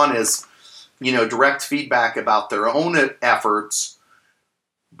decisions, one is, direct feedback about their own efforts,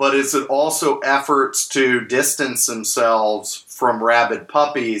 but is it also efforts to distance themselves from Rabid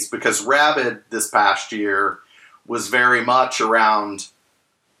Puppies? Because Rabid this past year was very much around,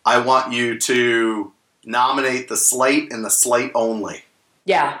 I want you to nominate the slate and the slate only.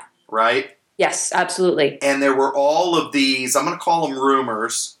 Yeah. Right? Yes, absolutely. And there were all of these, I'm going to call them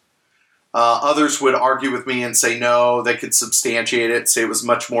rumors. Others would argue with me and say, no, they could substantiate it, say it was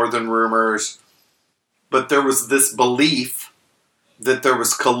much more than rumors. But there was this belief that there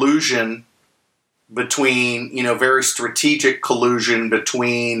was collusion between, very strategic collusion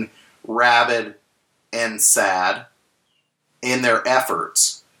between Rabid and Sad in their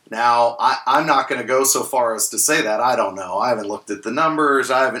efforts. Now, I'm not going to go so far as to say that. I don't know. I haven't looked at the numbers.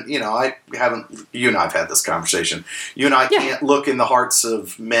 You and I have had this conversation. You and I can't look in the hearts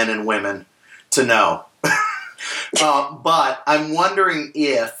of men and women to know. But I'm wondering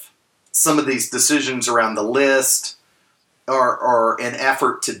if some of these decisions around the list are an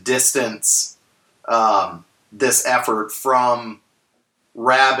effort to distance this effort from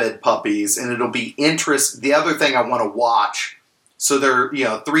Rabid Puppies. And it'll be the other thing I want to watch. So there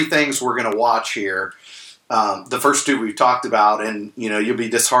are, 3 things we're going to watch here. The first 2 we've talked about, and, you'll be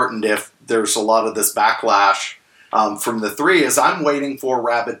disheartened if there's a lot of this backlash from the 3, is I'm waiting for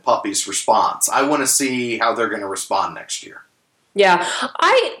Rabid Puppies' response. I want to see how they're going to respond next year. Yeah.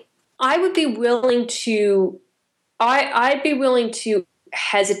 I would be willing to, I'd be willing to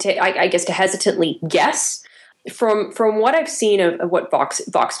hesitate, I guess to hesitantly guess from what I've seen of what Vox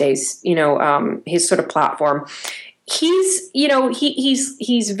Day's, his sort of platform. He's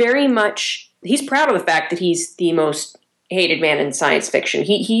very much, he's proud of the fact that he's the most hated man in science fiction.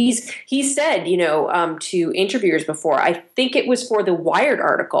 He said, to interviewers before, I think it was for the Wired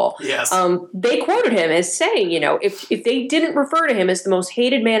article. Yes. They quoted him as saying, if they didn't refer to him as the most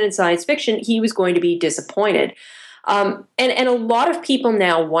hated man in science fiction, he was going to be disappointed. And a lot of people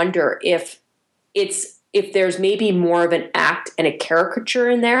now wonder if there's maybe more of an act and a caricature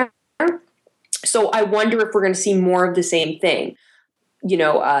in there. So I wonder if we're going to see more of the same thing.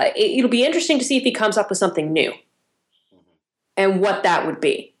 It'll be interesting to see if he comes up with something new and what that would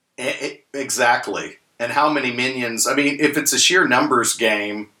be. Exactly. And how many minions. I mean, if it's a sheer numbers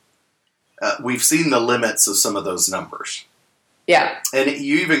game, we've seen the limits of some of those numbers. Yeah. And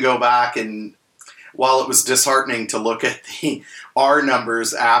you even go back and while it was disheartening to look at our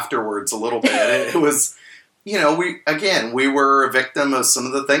numbers afterwards a little bit, it was... we were a victim of some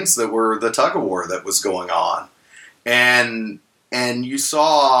of the things that were the tug of war that was going on. And you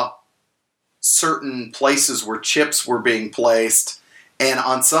saw certain places where chips were being placed, and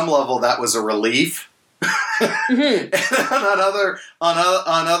on some level that was a relief. And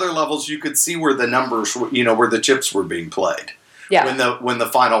on other levels you could see where the numbers, where the chips were being played. Yeah. When the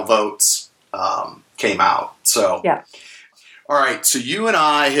final votes came out. So yeah. All right, so you and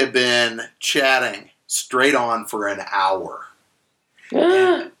I have been chatting straight on for an hour.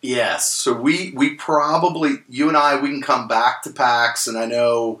 Yes. So we probably, you and I, we can come back to PAX, and I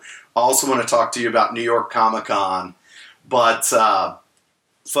know I also want to talk to you about New York Comic Con. But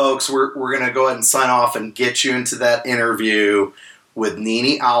folks, we're going to go ahead and sign off and get you into that interview with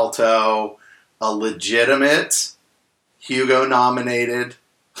Ninni Aalto, a legitimate Hugo nominated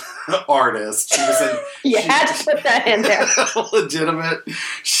artist. She was had to put that in there. Legitimate.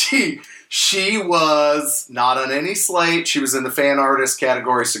 She was not on any slate. She was in the fan artist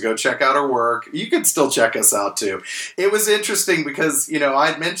category, so go check out her work. You can still check us out, too. It was interesting because, I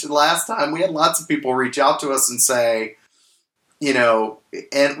had mentioned last time, we had lots of people reach out to us and say,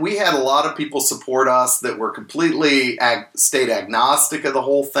 and we had a lot of people support us that were completely state agnostic of the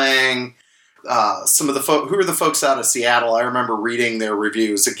whole thing. Some of the who are the folks out of Seattle? I remember reading their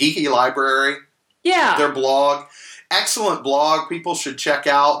reviews. The Geeky Library. Yeah. Their blog. Excellent blog. People should check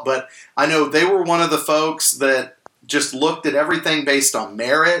out. But I know they were one of the folks that just looked at everything based on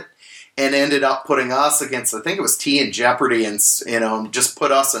merit and ended up putting us against, I think it was Tea and Jeopardy, and just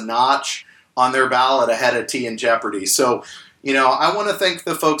put us a notch on their ballot ahead of Tea and Jeopardy. So I want to thank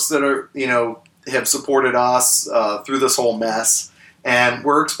the folks that are, have supported us through this whole mess. And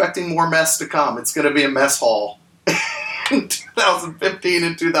we're expecting more mess to come. It's going to be a mess hall in 2015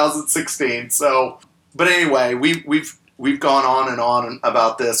 and 2016. So, but anyway, we've gone on and on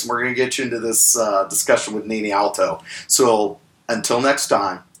about this, and we're going to get you into this discussion with Ninni Aalto. So until next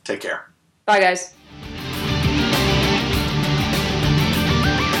time, take care. Bye, guys.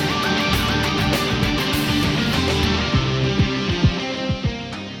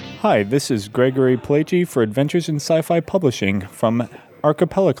 Hi, this is Gregory Pellechi for Adventures in Sci-Fi Publishing from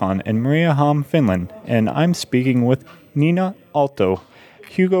Archipelacon in Mariehamn, Finland, and I'm speaking with Ninni Aalto,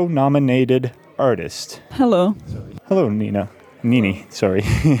 Hugo-nominated artist. Hello. Hello, Ninni, sorry.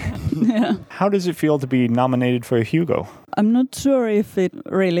 Yeah. How does it feel to be nominated for a Hugo? I'm not sure if it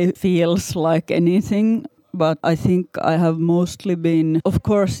really feels like anything, but I think I have mostly been, of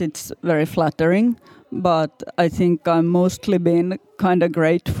course it's very flattering, but I think I'm mostly been kind of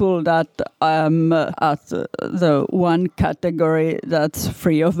grateful that I'm at the one category that's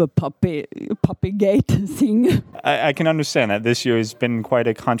free of a puppygate thing. I can understand that. This year has been quite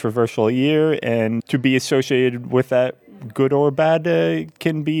a controversial year, and to be associated with that, good or bad,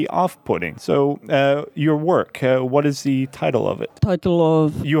 can be off-putting. So, your work, what is the title of it?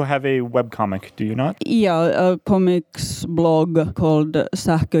 You have a webcomic, do you not? Yeah, a comics blog called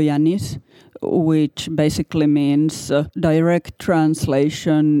Sähköjännis, which basically means direct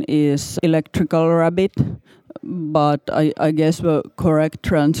translation is electrical rabbit, but I guess the correct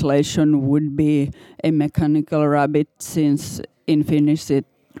translation would be a mechanical rabbit, since in Finnish it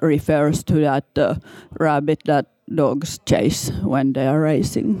refers to that rabbit that dogs chase when they are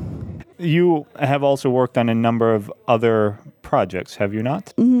racing. You have also worked on a number of other projects, have you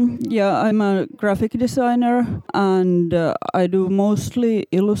not? Yeah, I'm a graphic designer, and I do mostly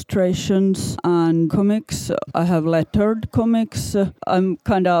illustrations and comics. I have lettered comics. I'm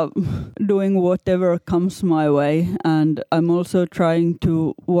kind of doing whatever comes my way, and I'm also trying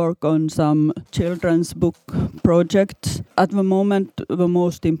to work on some children's book projects. At the moment, the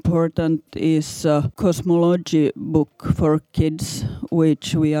most important is a cosmology book for kids,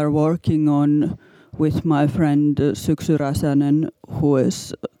 which we are working on with my friend Syksy Räsänen, who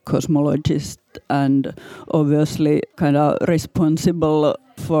is a cosmologist and obviously kind of responsible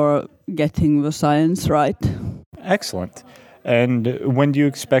for getting the science right. Excellent. And when do you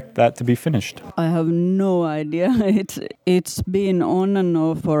expect that to be finished? I have no idea. It's been on and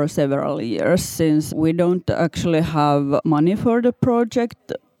off for several years, since we don't actually have money for the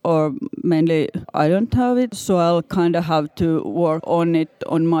project, or mainly I don't have it, so I'll kind of have to work on it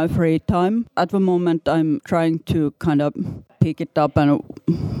on my free time. At the moment, I'm trying to kind of pick it up and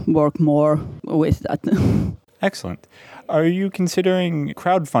work more with that. Excellent. Are you considering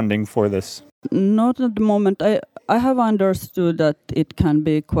crowdfunding for this? Not at the moment. I have understood that it can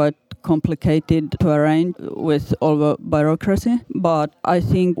be quite complicated to arrange with all the bureaucracy, but I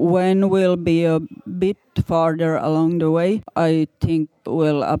think when we'll be a bit farther along the way, I think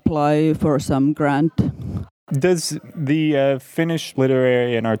we'll apply for some grant. Does the Finnish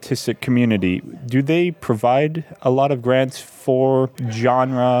literary and artistic community, do they provide a lot of grants for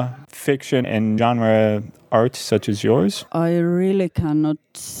genre fiction and genre art such as yours? I really cannot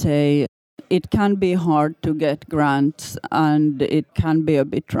say. It can be hard to get grants, and it can be a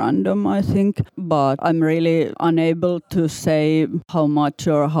bit random, I think, but I'm really unable to say how much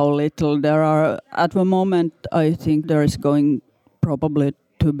or how little there are. At the moment, I think there is going probably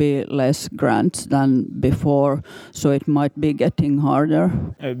to be less grants than before, so it might be getting harder.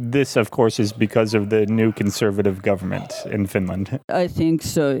 This, of course, is because of the new conservative government in Finland. I think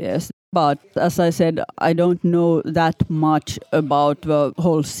so, yes. But as I said, I don't know that much about the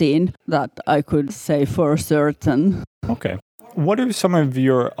whole scene that I could say for certain. Okay. What are some of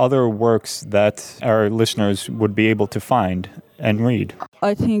your other works that our listeners would be able to find and read?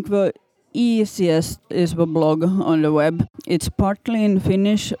 I think the easiest is the blog on the web. It's partly in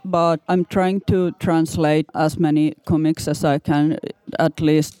Finnish, but I'm trying to translate as many comics as I can, at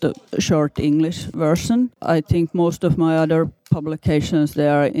least a short English version. I think most of my other publications, they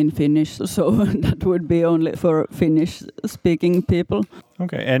are in Finnish, so that would be only for Finnish-speaking people.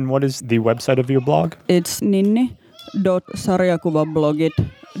 Okay, and what is the website of your blog? It's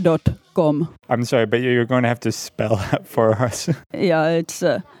ninni.sarjakuvablogit.com. I'm sorry, but you're going to have to spell that for us. Yeah, it's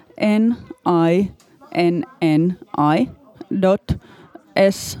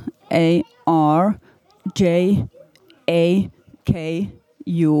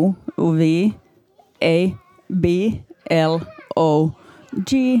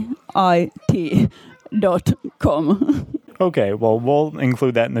Okay, well, we'll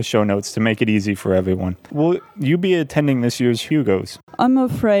include that in the show notes to make it easy for everyone. Will you be attending this year's Hugos? I'm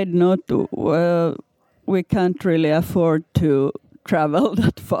afraid not. We can't really afford to travel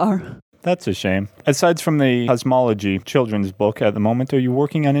that far. That's a shame. Aside from the cosmology children's book at the moment, are you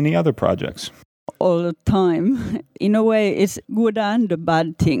working on any other projects? All the time. In a way, it's good and a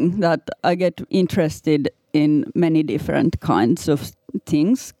bad thing that I get interested in many different kinds of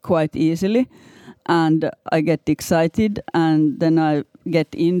things quite easily. And I get excited and then I get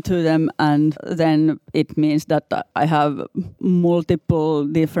into them, and then it means that I have multiple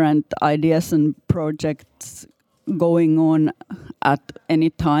different ideas and projects going on at any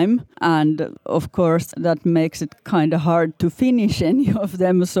time, and of course that makes it kind of hard to finish any of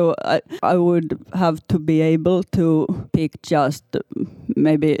them, so I would have to be able to pick just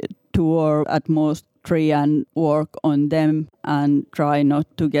maybe 2 or at most 3 and work on them and try not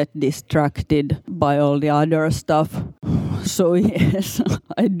to get distracted by all the other stuff. So yes,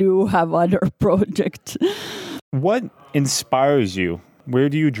 I do have other projects. What inspires you? Where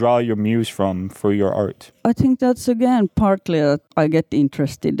do you draw your muse from for your art? I think that's again partly that I get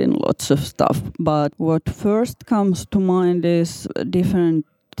interested in lots of stuff. But what first comes to mind is different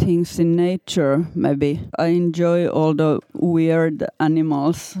things in nature, maybe. I enjoy all the weird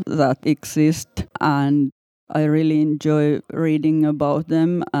animals that exist, and I really enjoy reading about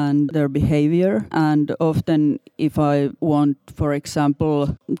them and their behavior. And often if I want, for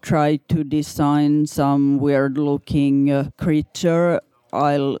example, try to design some weird-looking creature,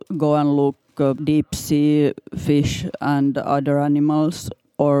 I'll go and look up deep sea fish and other animals,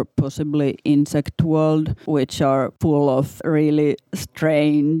 or possibly insect world, which are full of really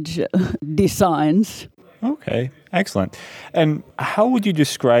strange designs. Okay, excellent. And how would you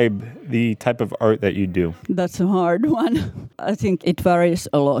describe the type of art that you do? That's a hard one. I think it varies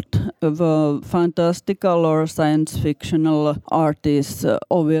a lot. The fantastical or science fictional art is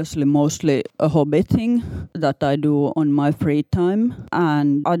obviously mostly a hobby thing that I do on my free time.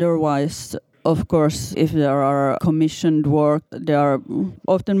 And otherwise, of course, if there are commissioned work, they are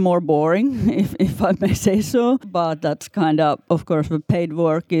often more boring, if I may say so. But that's kind of course, the paid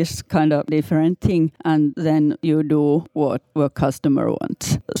work is kind of different thing. And then you do what the customer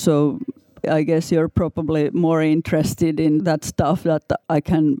wants. So I guess you're probably more interested in that stuff that I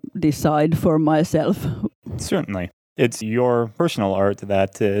can decide for myself. Certainly. It's your personal art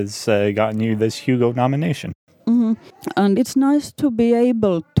that has gotten you this Hugo nomination. Mm-hmm. And it's nice to be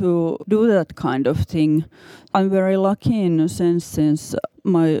able to do that kind of thing. I'm very lucky in a sense, since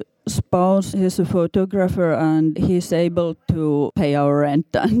my spouse is a photographer and he's able to pay our rent,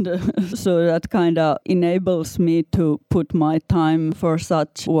 and so that kind of enables me to put my time for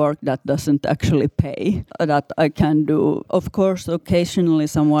such work that doesn't actually pay, that I can do. Of course, occasionally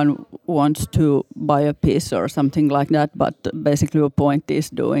someone wants to buy a piece or something like that, but basically the point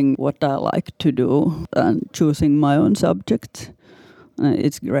is doing what I like to do and choosing my own subjects.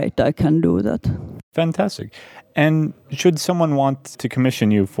 It's great I can do that. Fantastic. And should someone want to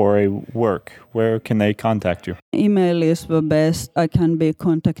commission you for a work, where can they contact you? Email is the best. I can be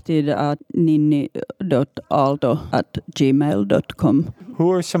contacted at ninni.aalto@gmail.com.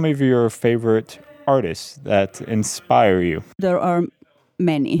 Who are some of your favorite artists that inspire you? There are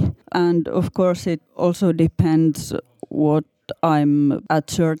many. And of course it also depends what I'm at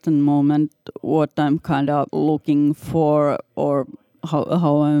certain moment, what I'm kind of looking for, or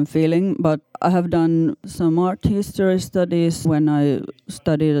how I'm feeling. But I have done some art history studies when I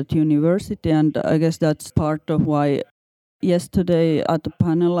studied at university, and I guess that's part of why yesterday at the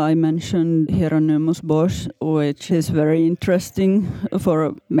panel I mentioned Hieronymus Bosch, which is very interesting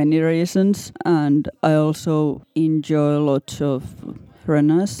for many reasons. And I also enjoy lots of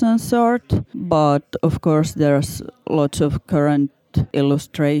Renaissance art, but of course there's lots of current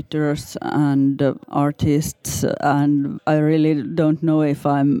illustrators and artists, and I really don't know if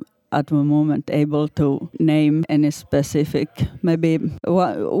I'm at the moment able to name any specific. Maybe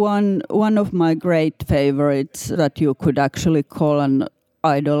one of my great favorites that you could actually call an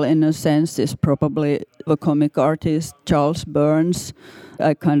idol in a sense is probably the comic artist Charles Burns.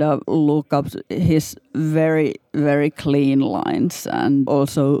 I kind of look up his very, very clean lines and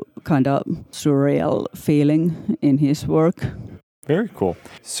also kind of surreal feeling in his work. Very cool.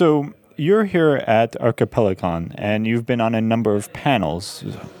 So you're here at Archipelacon, and you've been on a number of panels.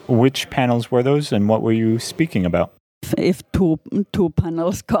 Which panels were those, and what were you speaking about? If two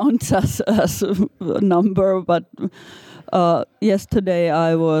panels counts as a number, but yesterday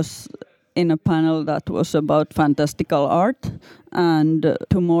I was in a panel that was about fantastical art, and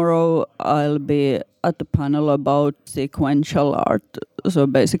tomorrow I'll be at the panel about sequential art, so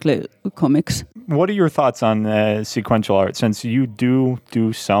basically comics. What are your thoughts on sequential art, since you do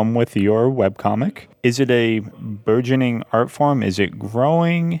some with your webcomic? Is it a burgeoning art form? Is it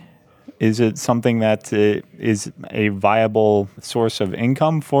growing? Is it something that is a viable source of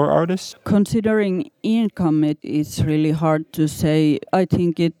income for artists? Considering income, it is really hard to say. I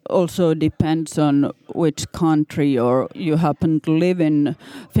think it also depends on which country or you happen to live in.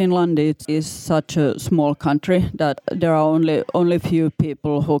 Finland is such a small country that there are only few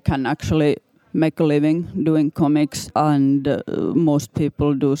people who can actually make a living doing comics, and most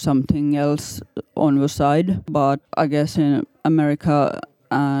people do something else on the side. But I guess in America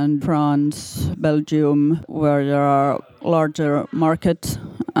and France, Belgium, where there are larger markets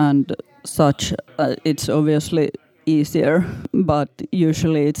and such, it's obviously easier. But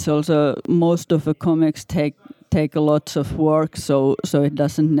usually it's also, most of the comics take a lot of work, so it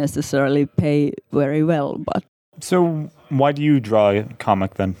doesn't necessarily pay very well. But so why do you draw a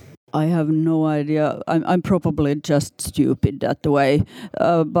comic then? I have no idea. I'm probably just stupid that way.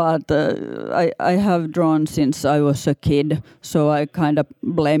 But I have drawn since I was a kid, so I kind of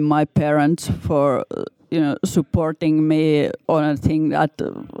blame my parents for supporting me on a thing that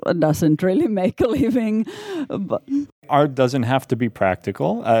doesn't really make a living. But art doesn't have to be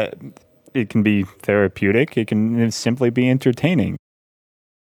practical. It can be therapeutic. It can simply be entertaining.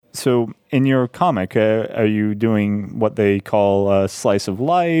 So in your comic, are you doing what they call a slice of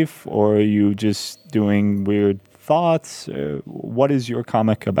life, or are you just doing weird thoughts? What is your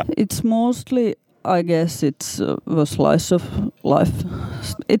comic about? It's mostly, I guess, it's a slice of life.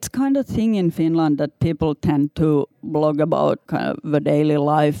 It's kind of thing in Finland that people tend to blog about kind of the daily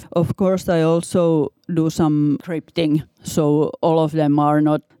life. Of course, I also do some scripting, so all of them are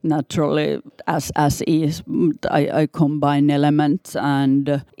not naturally as is. I combine elements,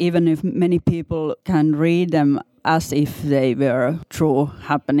 and even if many people can read them as if they were true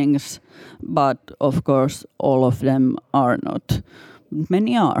happenings, but of course all of them are not.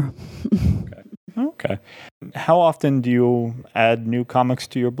 Many are. Okay. How often do you add new comics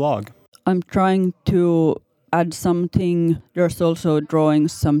to your blog? I'm trying to add something. There's also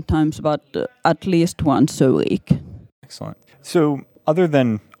drawings sometimes, but at least once a week. Excellent. So, other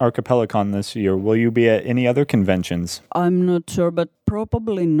than Archipelacon this year, will you be at any other conventions? I'm not sure, but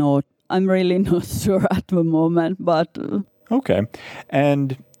probably not. I'm really not sure at the moment, but... Okay.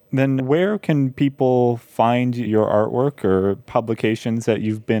 And then where can people find your artwork or publications that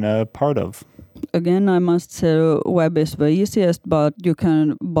you've been a part of? Again, I must say web is the easiest, but you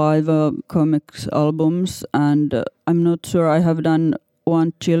can buy the comics albums, and I'm not sure. I have done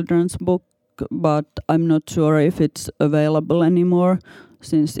one children's book, but I'm not sure if it's available anymore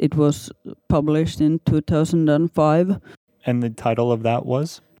since it was published in 2005. And the title of that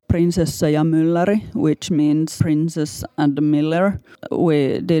was? Prinsessa ja Mylläri, which means princess and miller.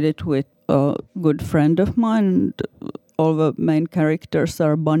 We did it with a good friend of mine, and all the main characters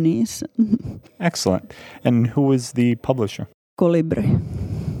are bunnies. Excellent. And who is the publisher? Colibri.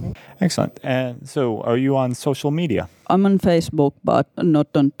 Excellent. And so, are you on social media? I'm on Facebook, but not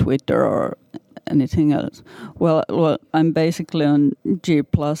on Twitter or anything else. Well, I'm basically on G+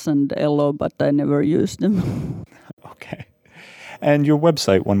 and Elo, but I never use them. Okay. And your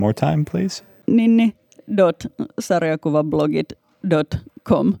website one more time, please.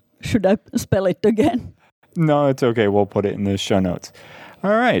 ninni.sarjakuvablogit.com. Should I spell it again? No, it's okay. We'll put it in the show notes.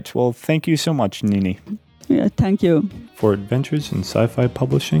 All right. Well, thank you so much, Ninni. Yeah, thank you. For Adventures in Sci-Fi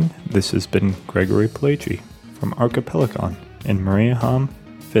Publishing, this has been Gregory Pellechi from Archipelacon in Mariehamn,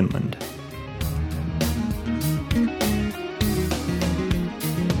 Finland.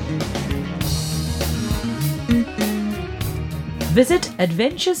 Visit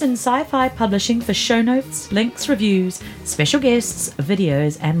Adventures in Sci-Fi Publishing for show notes, links, reviews, special guests,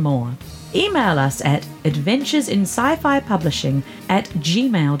 videos, and more. Email us at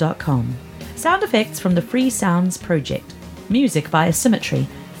adventuresinscifipublishing@gmail.com. Sound effects from the Free Sounds Project. Music by Symmetry,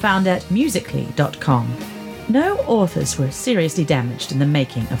 found at musically.com. No authors were seriously damaged in the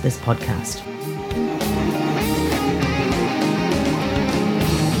making of this podcast.